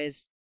for you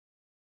is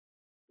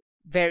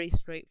very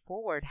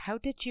straightforward. How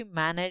did you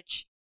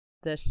manage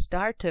the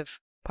start of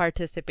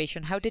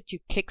participation? How did you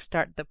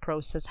kickstart the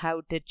process?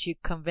 How did you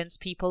convince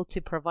people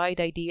to provide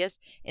ideas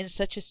in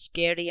such a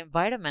scary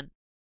environment?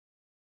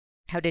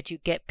 How did you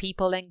get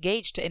people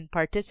engaged in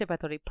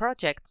participatory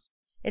projects?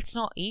 It's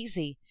not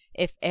easy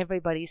if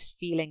everybody's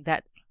feeling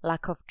that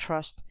lack of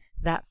trust,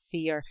 that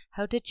fear.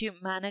 How did you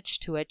manage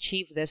to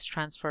achieve this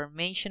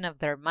transformation of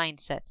their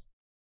mindset?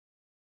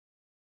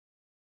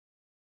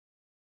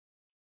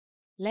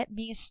 Let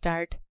me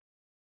start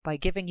by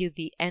giving you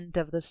the end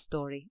of the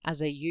story,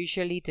 as I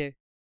usually do.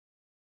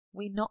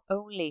 We not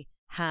only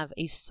have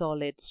a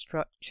solid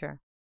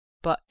structure,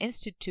 but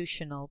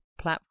institutional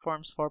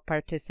platforms for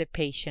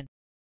participation.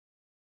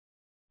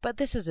 But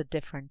this is a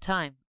different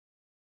time.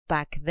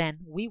 Back then,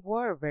 we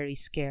were very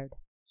scared.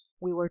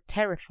 We were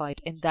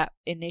terrified in that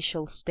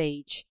initial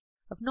stage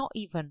of not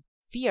even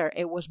fear,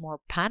 it was more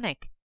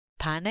panic.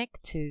 Panic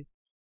to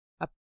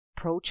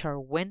approach our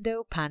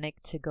window, panic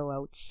to go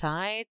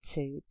outside,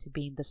 to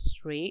be in the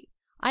street.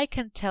 I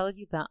can tell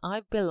you that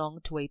I belong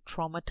to a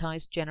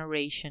traumatized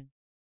generation.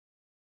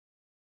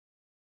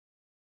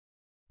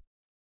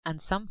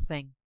 And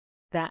something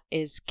that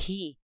is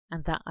key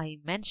and that I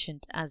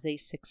mentioned as a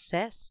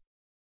success,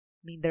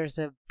 I mean, there's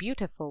a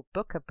beautiful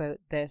book about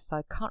this.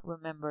 I can't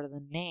remember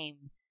the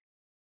name.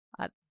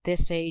 At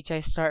this age,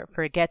 I start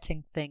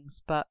forgetting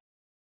things, but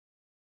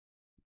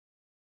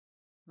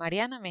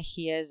Mariana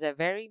Mejia is a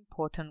very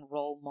important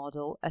role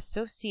model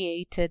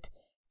associated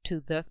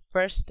to the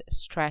first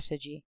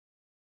strategy.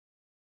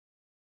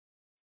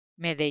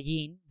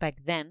 Medellín, back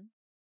then,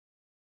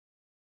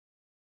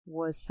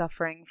 was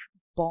suffering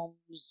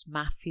bombs,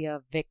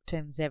 mafia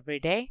victims every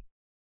day.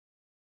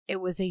 It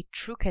was a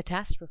true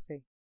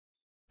catastrophe.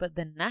 But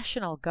the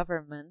national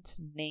government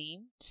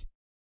named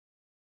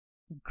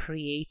and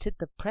created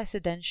the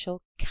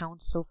Presidential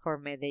Council for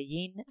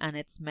Medellín and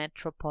its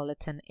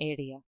metropolitan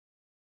area.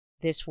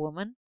 This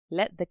woman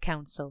led the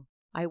council.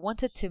 I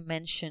wanted to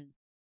mention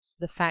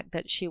the fact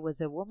that she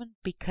was a woman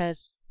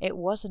because it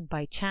wasn't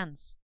by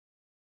chance.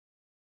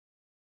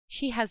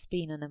 She has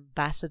been an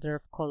ambassador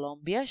of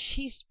Colombia.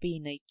 She's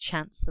been a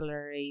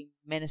chancellor, a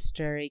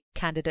minister, a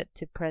candidate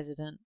to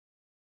president.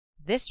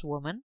 This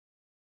woman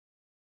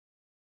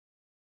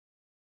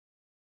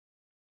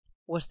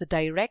was the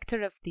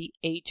director of the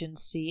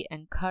agency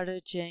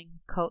encouraging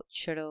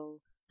cultural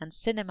and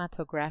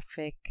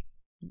cinematographic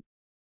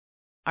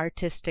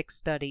artistic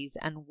studies,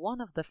 and one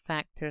of the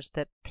factors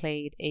that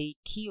played a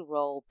key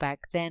role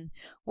back then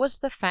was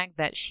the fact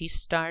that she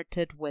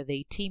started with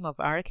a team of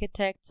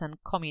architects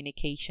and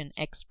communication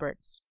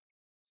experts.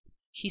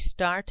 She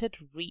started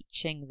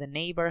reaching the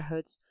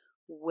neighborhoods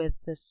with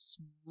the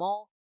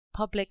small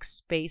public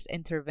space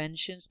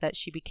interventions that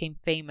she became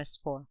famous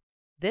for.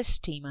 This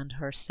team and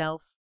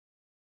herself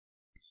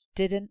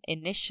didn't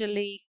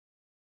initially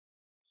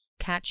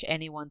catch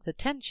anyone's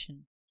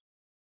attention.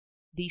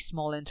 These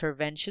small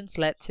interventions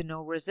led to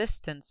no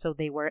resistance, so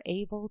they were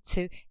able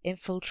to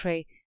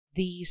infiltrate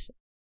these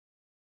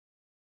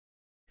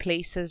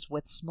places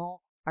with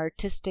small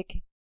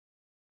artistic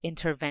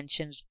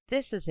interventions.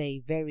 This is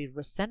a very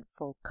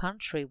resentful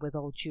country, with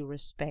all due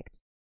respect.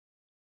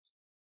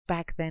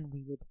 Back then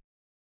we would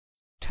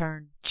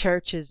turn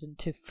churches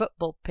into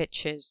football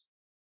pitches.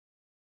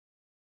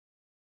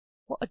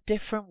 What a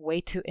different way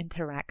to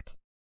interact.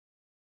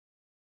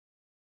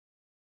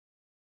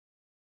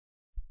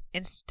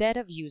 Instead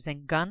of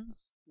using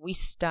guns, we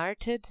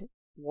started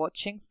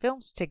watching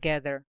films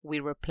together. We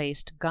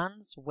replaced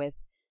guns with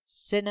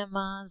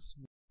cinemas,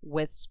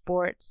 with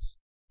sports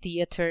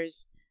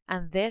theaters,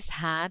 and this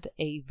had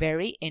a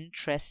very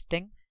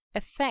interesting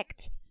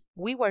effect.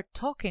 We were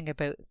talking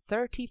about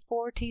 30,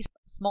 40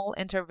 small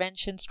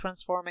interventions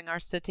transforming our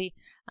city,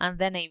 and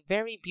then a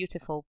very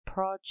beautiful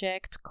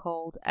project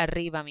called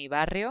Arriba Mi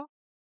Barrio.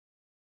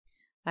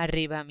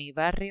 Arriba Mi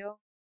Barrio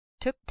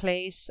took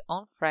place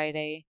on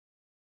Friday,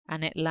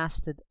 and it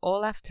lasted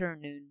all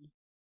afternoon.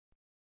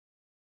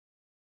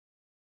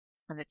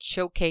 And it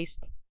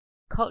showcased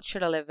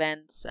cultural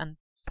events and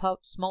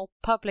small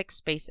public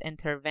space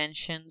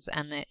interventions,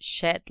 and it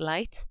shed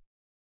light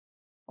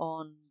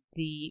on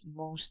the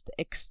most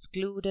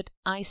excluded,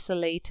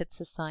 isolated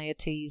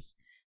societies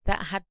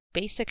that had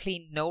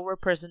basically no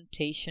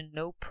representation,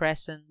 no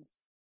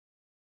presence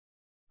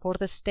for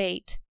the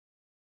state.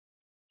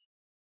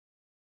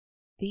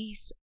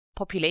 These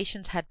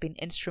populations had been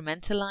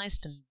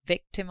instrumentalized and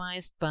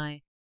victimized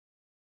by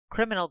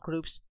criminal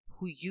groups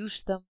who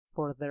used them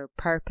for their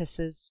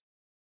purposes.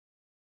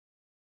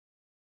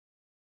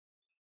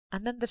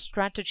 And then the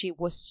strategy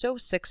was so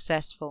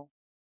successful,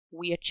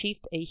 we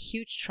achieved a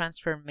huge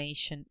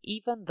transformation.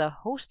 Even the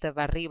host of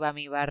Arriba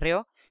Mi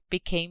Barrio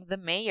became the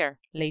mayor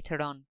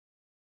later on.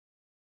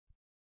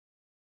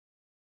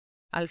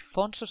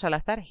 Alfonso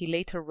Salazar, he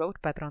later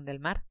wrote Patrón del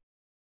Mar.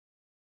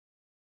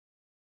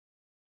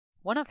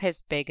 One of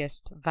his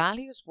biggest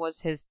values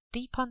was his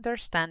deep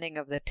understanding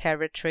of the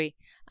territory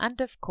and,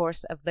 of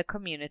course, of the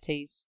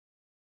communities.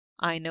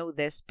 I know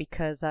this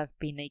because I've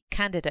been a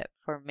candidate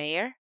for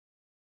mayor,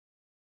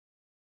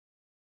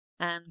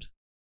 and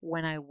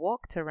when I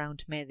walked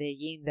around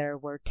Medellín, there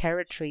were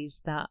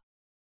territories that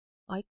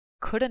I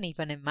couldn't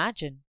even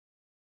imagine.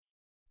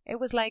 It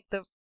was like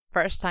the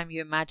first time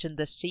you imagine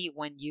the sea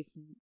when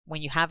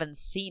you haven't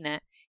seen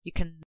it. You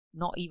can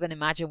not even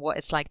imagine what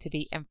it's like to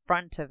be in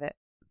front of it.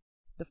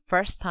 The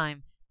first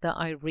time that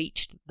I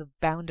reached the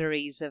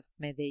boundaries of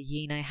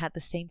Medellín, I had the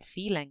same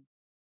feeling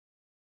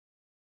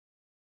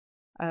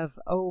of,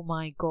 oh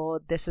my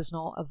God, this is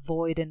not a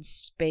void in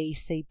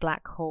space, a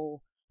black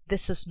hole.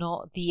 This is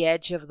not the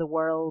edge of the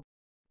world.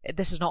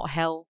 This is not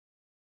hell.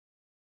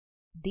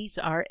 These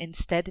are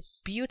instead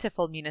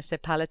beautiful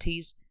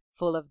municipalities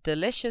full of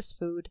delicious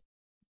food.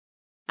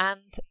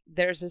 And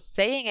there's a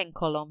saying in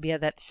Colombia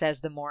that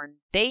says the more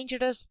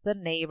dangerous the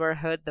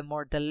neighborhood, the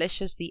more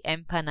delicious the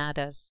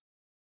empanadas.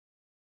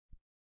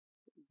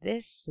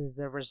 This is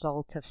the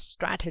result of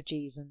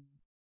strategies and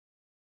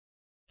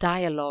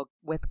dialogue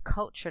with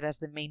culture as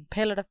the main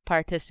pillar of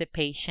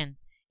participation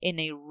in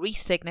a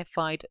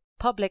resignified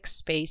public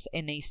space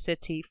in a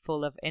city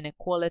full of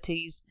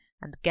inequalities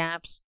and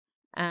gaps.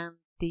 And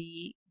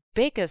the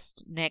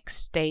biggest next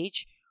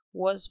stage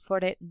was for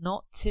it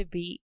not to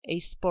be a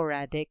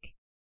sporadic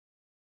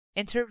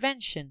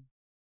intervention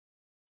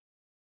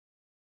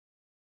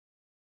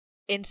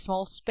in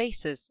small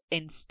spaces.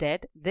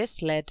 Instead,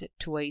 this led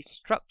to a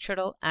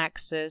structural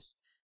axis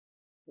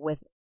with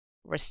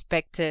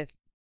respective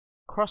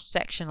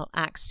cross-sectional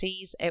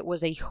axes. It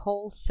was a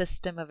whole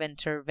system of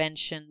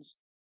interventions,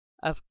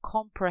 of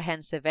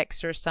comprehensive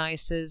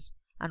exercises,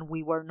 and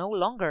we were no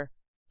longer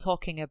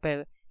talking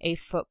about a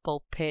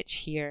football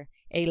pitch here,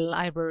 a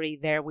library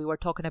there. We were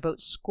talking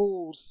about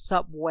schools,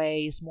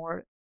 subways,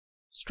 more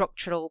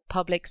structural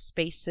public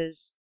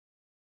spaces.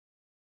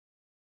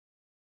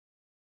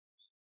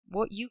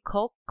 What you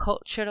call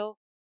cultural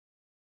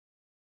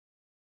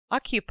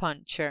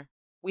acupuncture.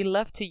 We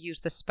love to use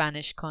the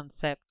Spanish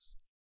concepts.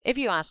 If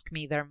you ask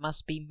me, there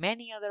must be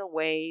many other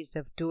ways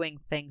of doing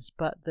things,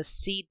 but the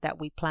seed that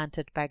we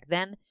planted back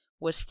then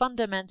was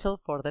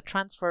fundamental for the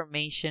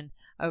transformation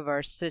of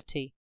our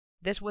city.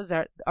 This was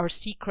our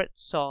secret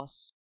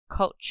sauce: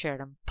 culture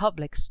and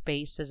public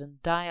spaces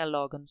and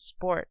dialogue and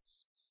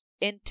sports,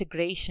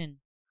 integration,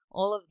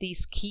 all of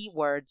these key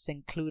words,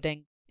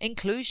 including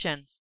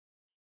inclusion.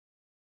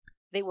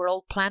 They were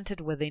all planted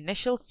with the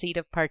initial seed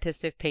of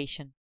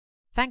participation.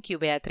 Thank you,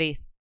 Beatriz.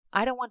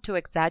 I don't want to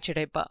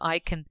exaggerate, but I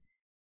can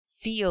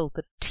feel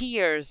the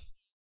tears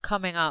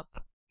coming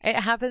up. It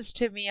happens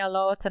to me a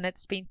lot, and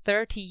it's been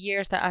 30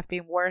 years that I've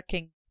been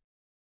working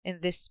in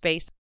this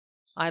space.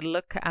 I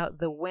look out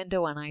the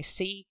window and I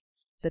see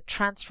the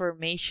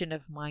transformation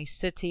of my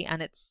city,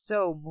 and it's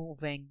so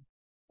moving.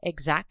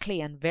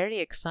 Exactly, and very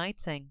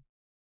exciting,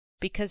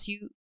 because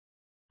you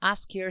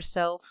ask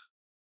yourself,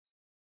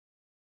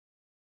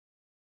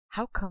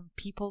 how come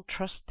people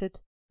trusted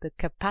the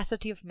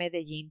capacity of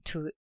Medellín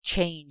to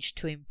change,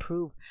 to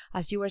improve?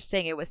 As you were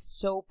saying, it was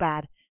so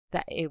bad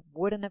that it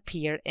wouldn't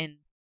appear in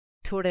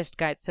tourist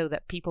guides so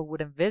that people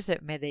wouldn't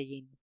visit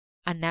Medellín.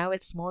 And now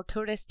it's more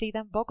touristy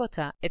than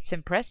Bogota. It's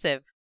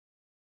impressive.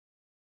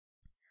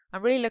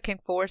 I'm really looking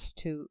forward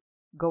to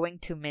going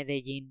to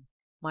Medellín.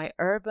 My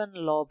urban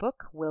law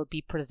book will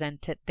be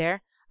presented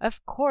there.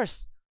 Of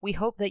course, we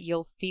hope that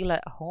you'll feel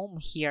at home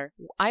here.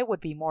 I would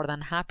be more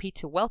than happy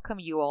to welcome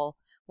you all.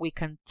 We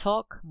can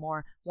talk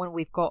more when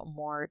we've got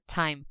more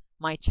time.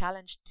 My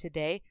challenge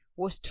today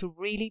was to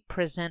really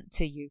present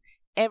to you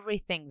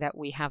everything that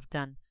we have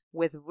done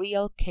with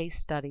real case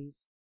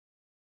studies.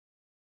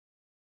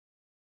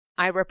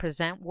 I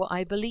represent what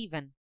I believe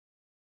in.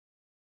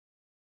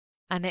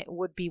 And it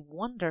would be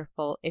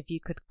wonderful if you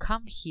could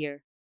come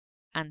here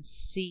and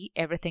see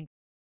everything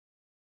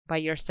by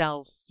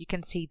yourselves. You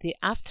can see the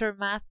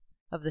aftermath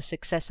of the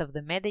success of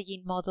the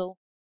Medellín model.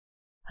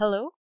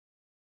 Hello?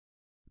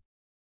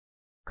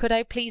 Could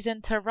I please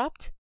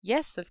interrupt?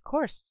 Yes, of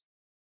course.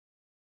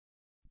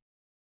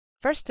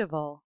 First of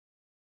all,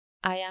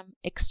 I am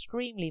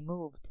extremely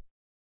moved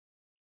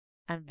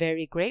and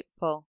very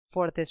grateful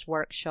for this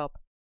workshop.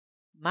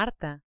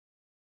 Marta,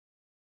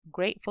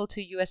 grateful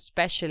to you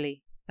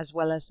especially, as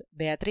well as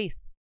Beatriz.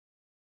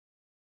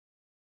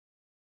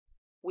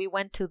 We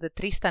went to the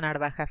Trista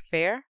Narvaja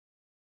Fair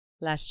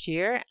last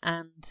year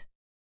and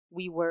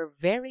we were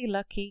very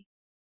lucky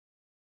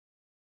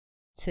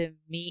to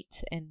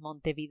meet in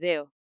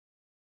Montevideo.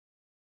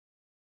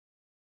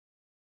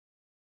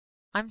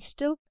 I'm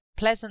still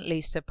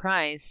pleasantly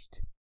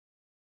surprised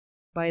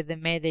by the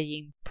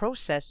Medellín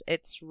process.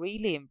 It's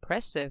really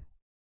impressive.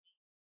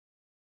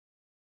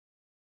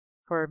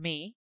 For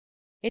me,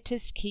 it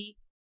is key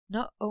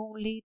not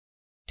only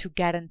to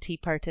guarantee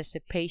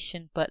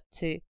participation, but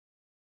to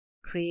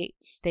create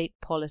state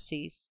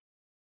policies.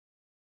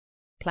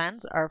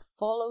 Plans are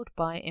followed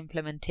by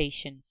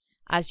implementation.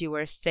 As you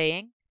were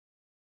saying,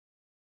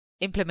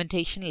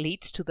 implementation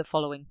leads to the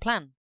following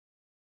plan.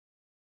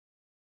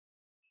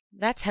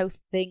 That's how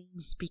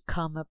things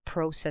become a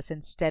process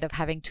instead of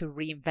having to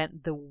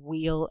reinvent the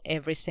wheel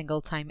every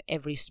single time.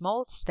 Every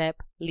small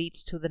step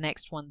leads to the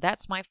next one.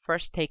 That's my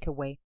first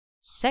takeaway.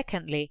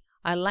 Secondly,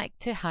 I like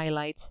to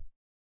highlight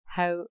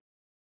how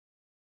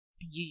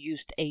you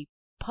used a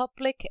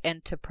public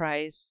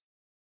enterprise.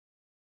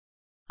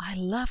 I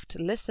loved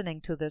listening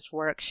to this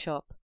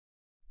workshop.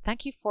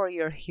 Thank you for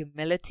your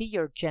humility,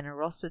 your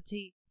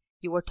generosity.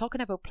 You were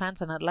talking about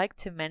plans, and I'd like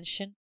to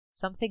mention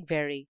something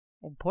very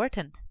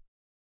important.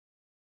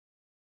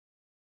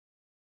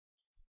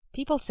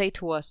 People say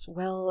to us,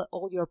 well,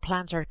 all your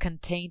plans are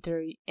contained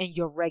in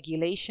your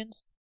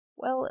regulations.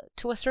 Well,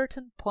 to a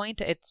certain point,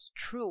 it's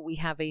true. We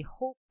have a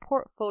whole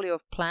portfolio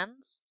of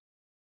plans.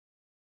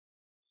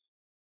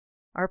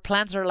 Our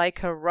plans are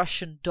like a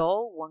Russian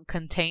doll. One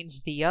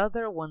contains the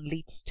other, one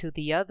leads to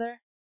the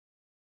other.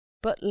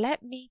 But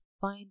let me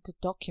find the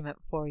document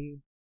for you.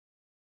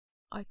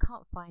 I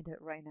can't find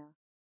it right now.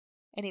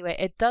 Anyway,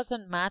 it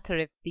doesn't matter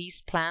if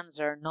these plans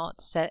are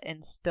not set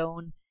in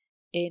stone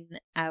in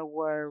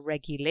our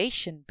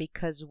regulation,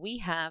 because we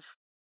have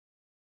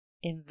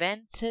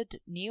invented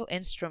new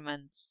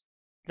instruments,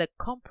 the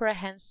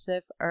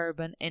comprehensive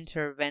urban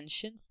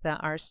interventions that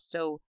are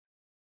so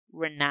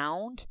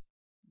renowned.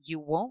 You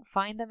won't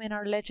find them in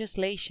our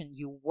legislation.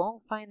 You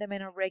won't find them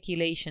in our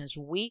regulations.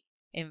 We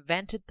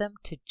invented them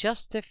to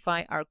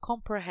justify our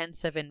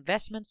comprehensive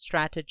investment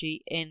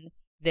strategy in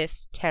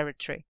this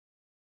territory.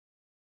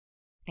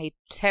 A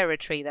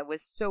territory that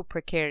was so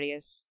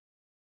precarious.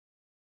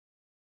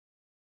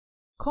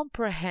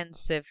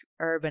 Comprehensive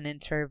urban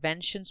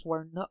interventions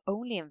were not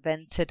only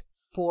invented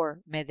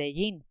for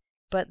Medellín,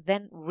 but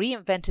then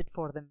reinvented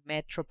for the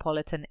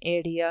metropolitan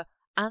area,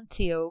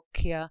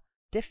 Antioquia,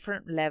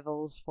 different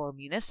levels for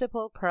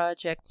municipal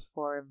projects,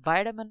 for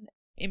environment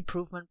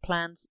improvement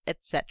plans,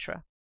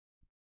 etc.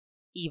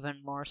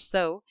 Even more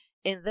so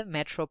in the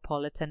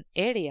metropolitan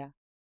area.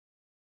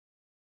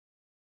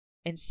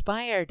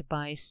 Inspired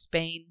by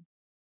Spain,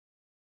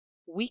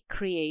 we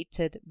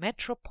created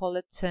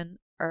metropolitan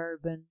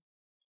urban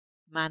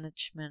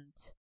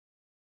management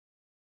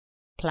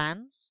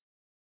plans,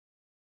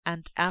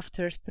 and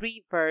after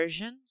 3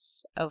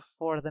 versions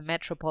for the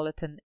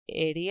metropolitan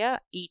area,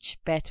 each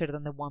better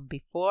than the one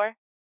before,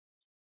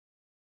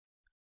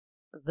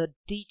 the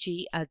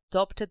DG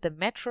adopted the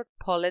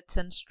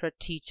Metropolitan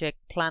Strategic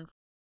Plan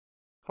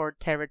for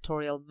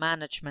Territorial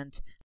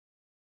Management,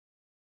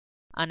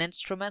 an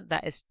instrument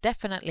that is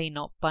definitely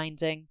not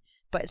binding,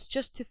 but it's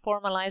just to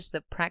formalize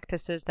the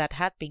practices that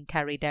had been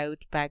carried out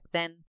back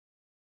then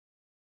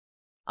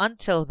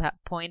until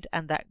that point,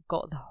 and that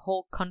got the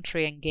whole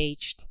country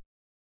engaged.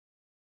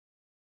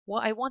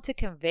 What I want to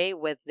convey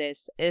with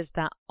this is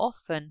that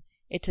often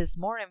it is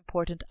more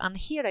important, and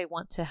here I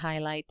want to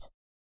highlight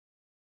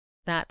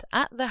that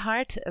at the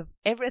heart of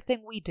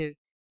everything we do,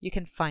 you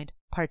can find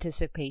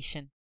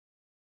participation.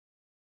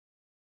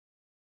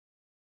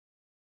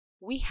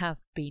 We have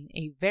been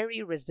a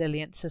very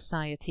resilient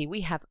society.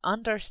 We have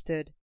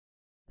understood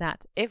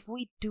that if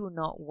we do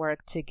not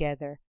work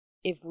together,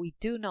 if we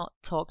do not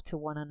talk to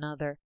one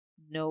another,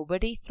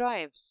 nobody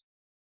thrives.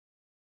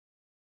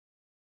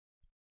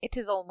 It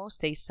is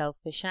almost a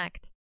selfish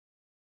act.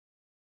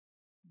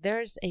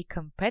 There's a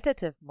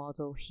competitive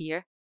model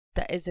here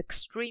that is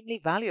extremely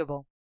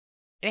valuable.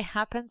 It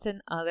happens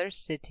in other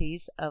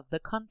cities of the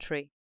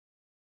country.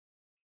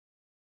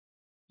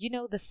 You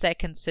know, the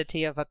second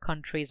city of a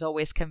country is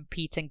always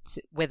competing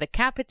with the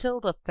capital.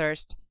 The third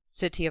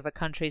city of a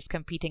country is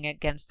competing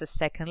against the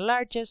second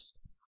largest.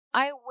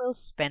 I will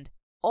spend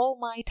all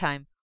my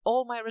time,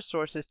 all my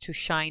resources to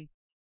shine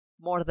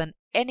more than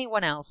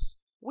anyone else.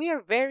 We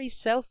are very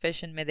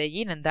selfish in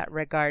Medellín in that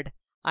regard.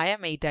 I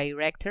am a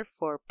director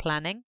for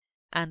planning,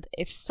 and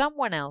if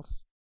someone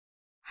else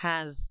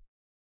has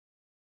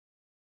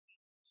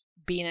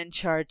been in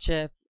charge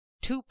of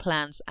 2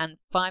 plans and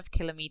 5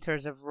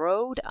 kilometers of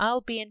road,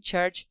 I'll be in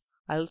charge.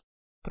 I'll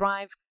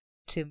strive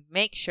to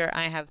make sure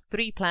I have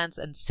 3 plans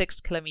and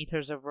 6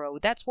 kilometers of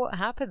road. That's what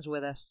happens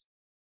with us.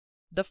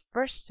 The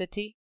first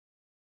city,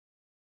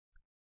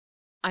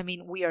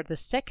 we are the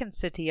second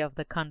city of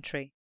the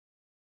country.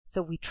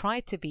 So we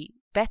try to be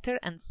better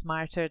and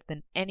smarter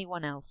than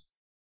anyone else.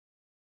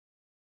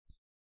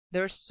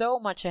 There's so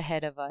much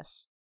ahead of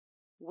us.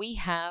 We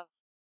have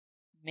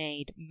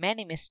made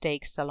many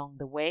mistakes along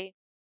the way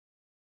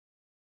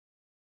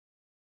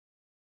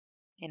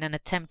in an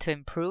attempt to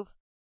improve,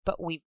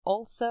 but we've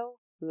also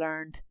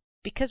learned,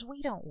 because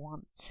we don't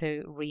want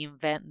to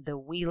reinvent the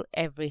wheel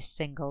every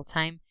single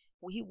time.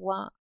 We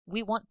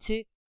want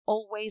to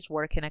always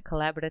work in a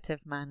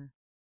collaborative manner.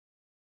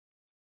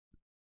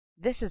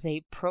 This is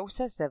a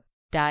process of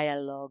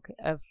dialogue,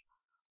 of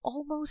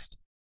almost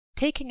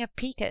taking a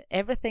peek at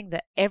everything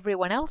that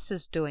everyone else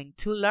is doing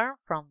to learn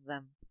from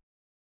them.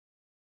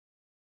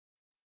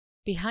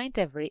 Behind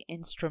every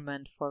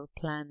instrument for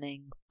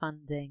planning,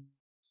 funding,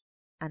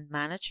 and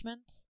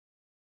management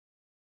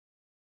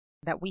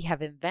that we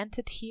have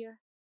invented here,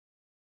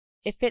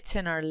 if it's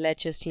in our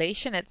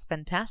legislation, it's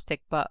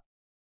fantastic, but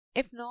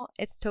if not,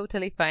 it's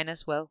totally fine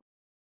as well.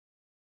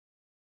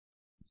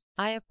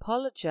 I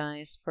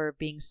apologize for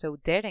being so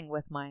daring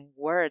with my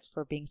words,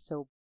 for being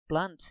so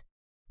blunt.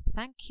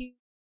 Thank you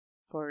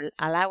for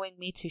allowing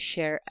me to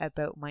share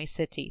about my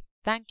city.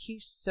 Thank you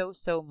so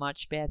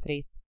much,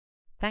 Beatriz.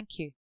 Thank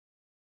you.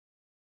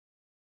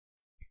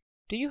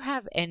 Do you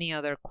have any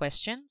other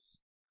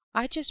questions?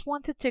 I just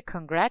wanted to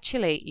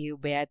congratulate you,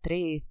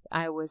 Beatriz.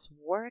 I was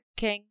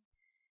working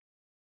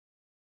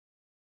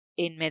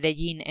in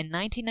Medellín in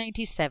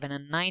 1997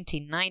 and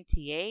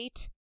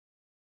 1998,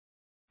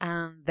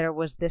 and there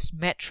was this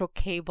metro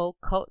cable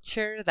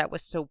culture that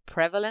was so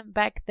prevalent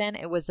back then.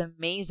 It was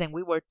amazing.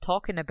 We were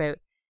talking about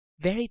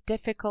very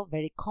difficult,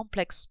 very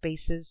complex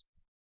spaces,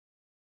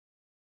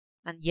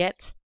 and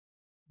yet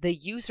the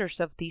users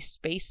of these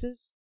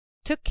spaces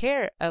took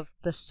care of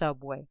the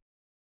subway.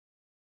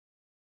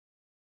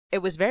 It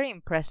was very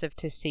impressive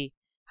to see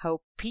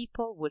how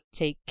people would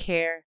take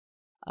care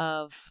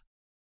of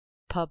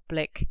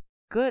public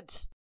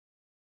goods.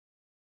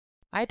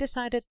 I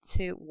decided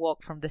to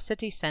walk from the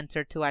city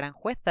center to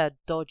Aranjuez, a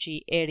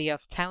dodgy area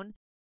of town,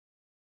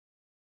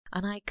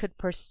 and I could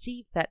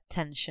perceive that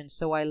tension.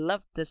 So I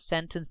loved the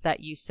sentence that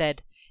you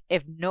said,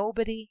 if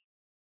nobody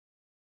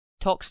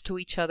talks to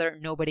each other,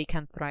 nobody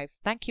can thrive.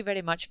 Thank you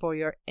very much for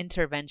your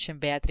intervention,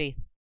 Beatriz.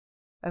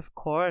 Of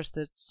course,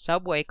 the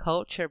subway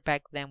culture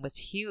back then was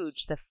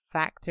huge. The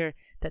factor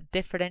that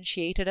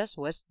differentiated us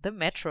was the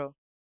metro,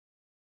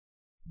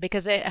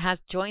 because it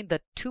has joined the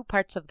 2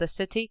 parts of the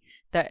city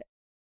that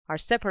are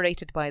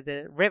separated by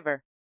the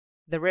river.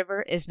 The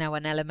river is now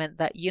an element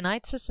that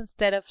unites us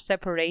instead of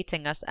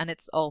separating us, and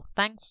it's all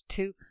thanks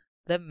to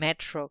the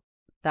metro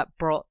that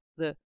brought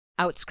the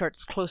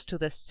outskirts close to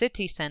the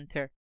city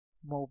center.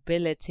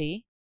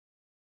 Mobility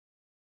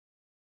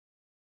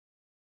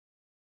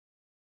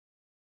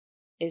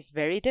is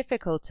very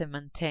difficult to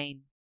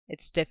maintain.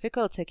 It's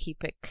difficult to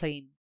keep it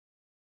clean.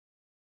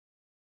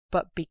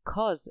 But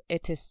because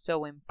it is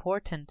so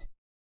important,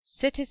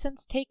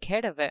 citizens take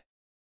care of it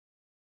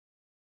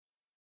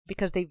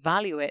because they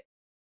value it.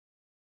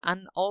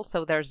 And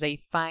also there's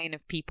a fine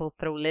if people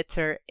throw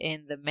litter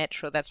in the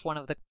metro. That's one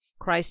of the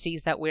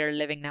crises that we're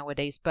living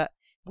nowadays. But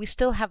we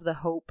still have the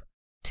hope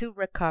to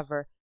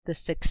recover the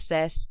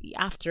success, the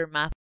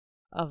aftermath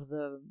of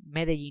the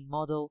Medellín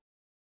model,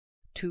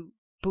 to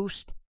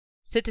boost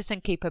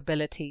citizen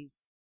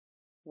capabilities.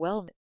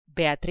 Well,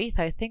 Beatriz,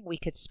 I think we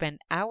could spend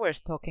hours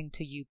talking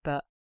to you,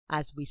 but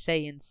as we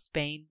say in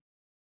Spain,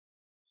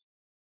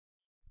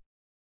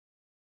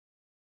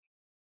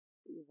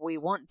 we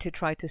want to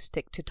try to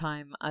stick to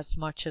time as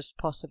much as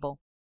possible.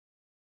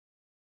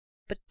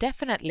 But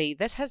definitely,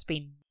 this has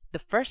been the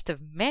first of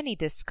many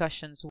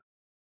discussions.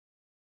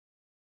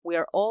 We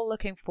are all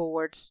looking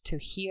forward to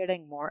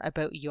hearing more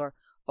about your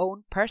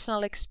own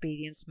personal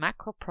experience,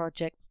 macro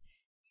projects,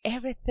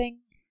 everything,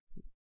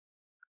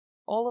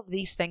 all of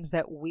these things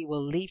that we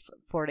will leave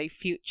for a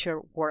future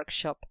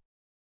workshop.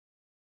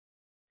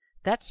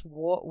 That's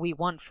what we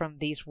want from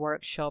these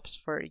workshops,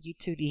 for you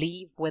to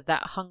leave with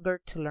that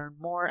hunger to learn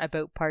more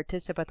about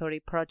participatory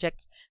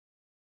projects.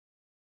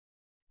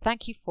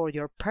 Thank you for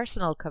your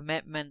personal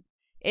commitment.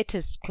 It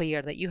is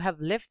clear that you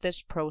have lived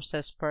this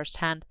process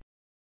firsthand,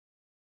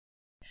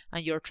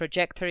 and your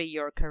trajectory,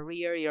 your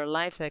career, your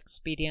life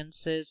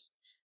experiences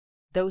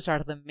those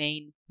are the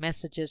main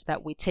messages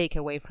that we take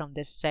away from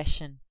this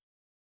session.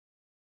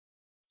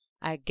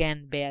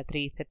 Again,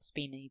 Beatriz, it's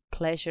been a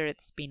pleasure.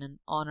 It's been an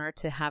honor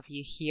to have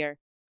you here.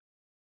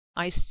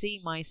 I see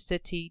my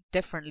city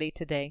differently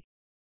today,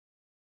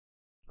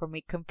 from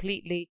a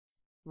completely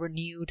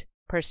renewed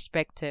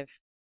perspective.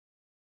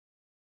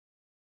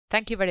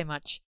 Thank you very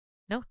much.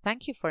 No,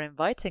 thank you for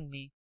inviting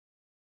me.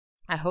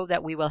 I hope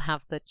that we will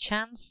have the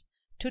chance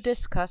to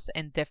discuss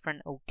in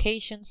different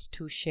occasions,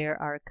 to share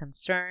our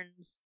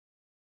concerns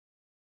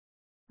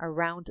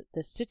around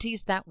the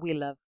cities that we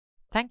love.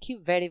 Thank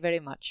you very, very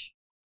much.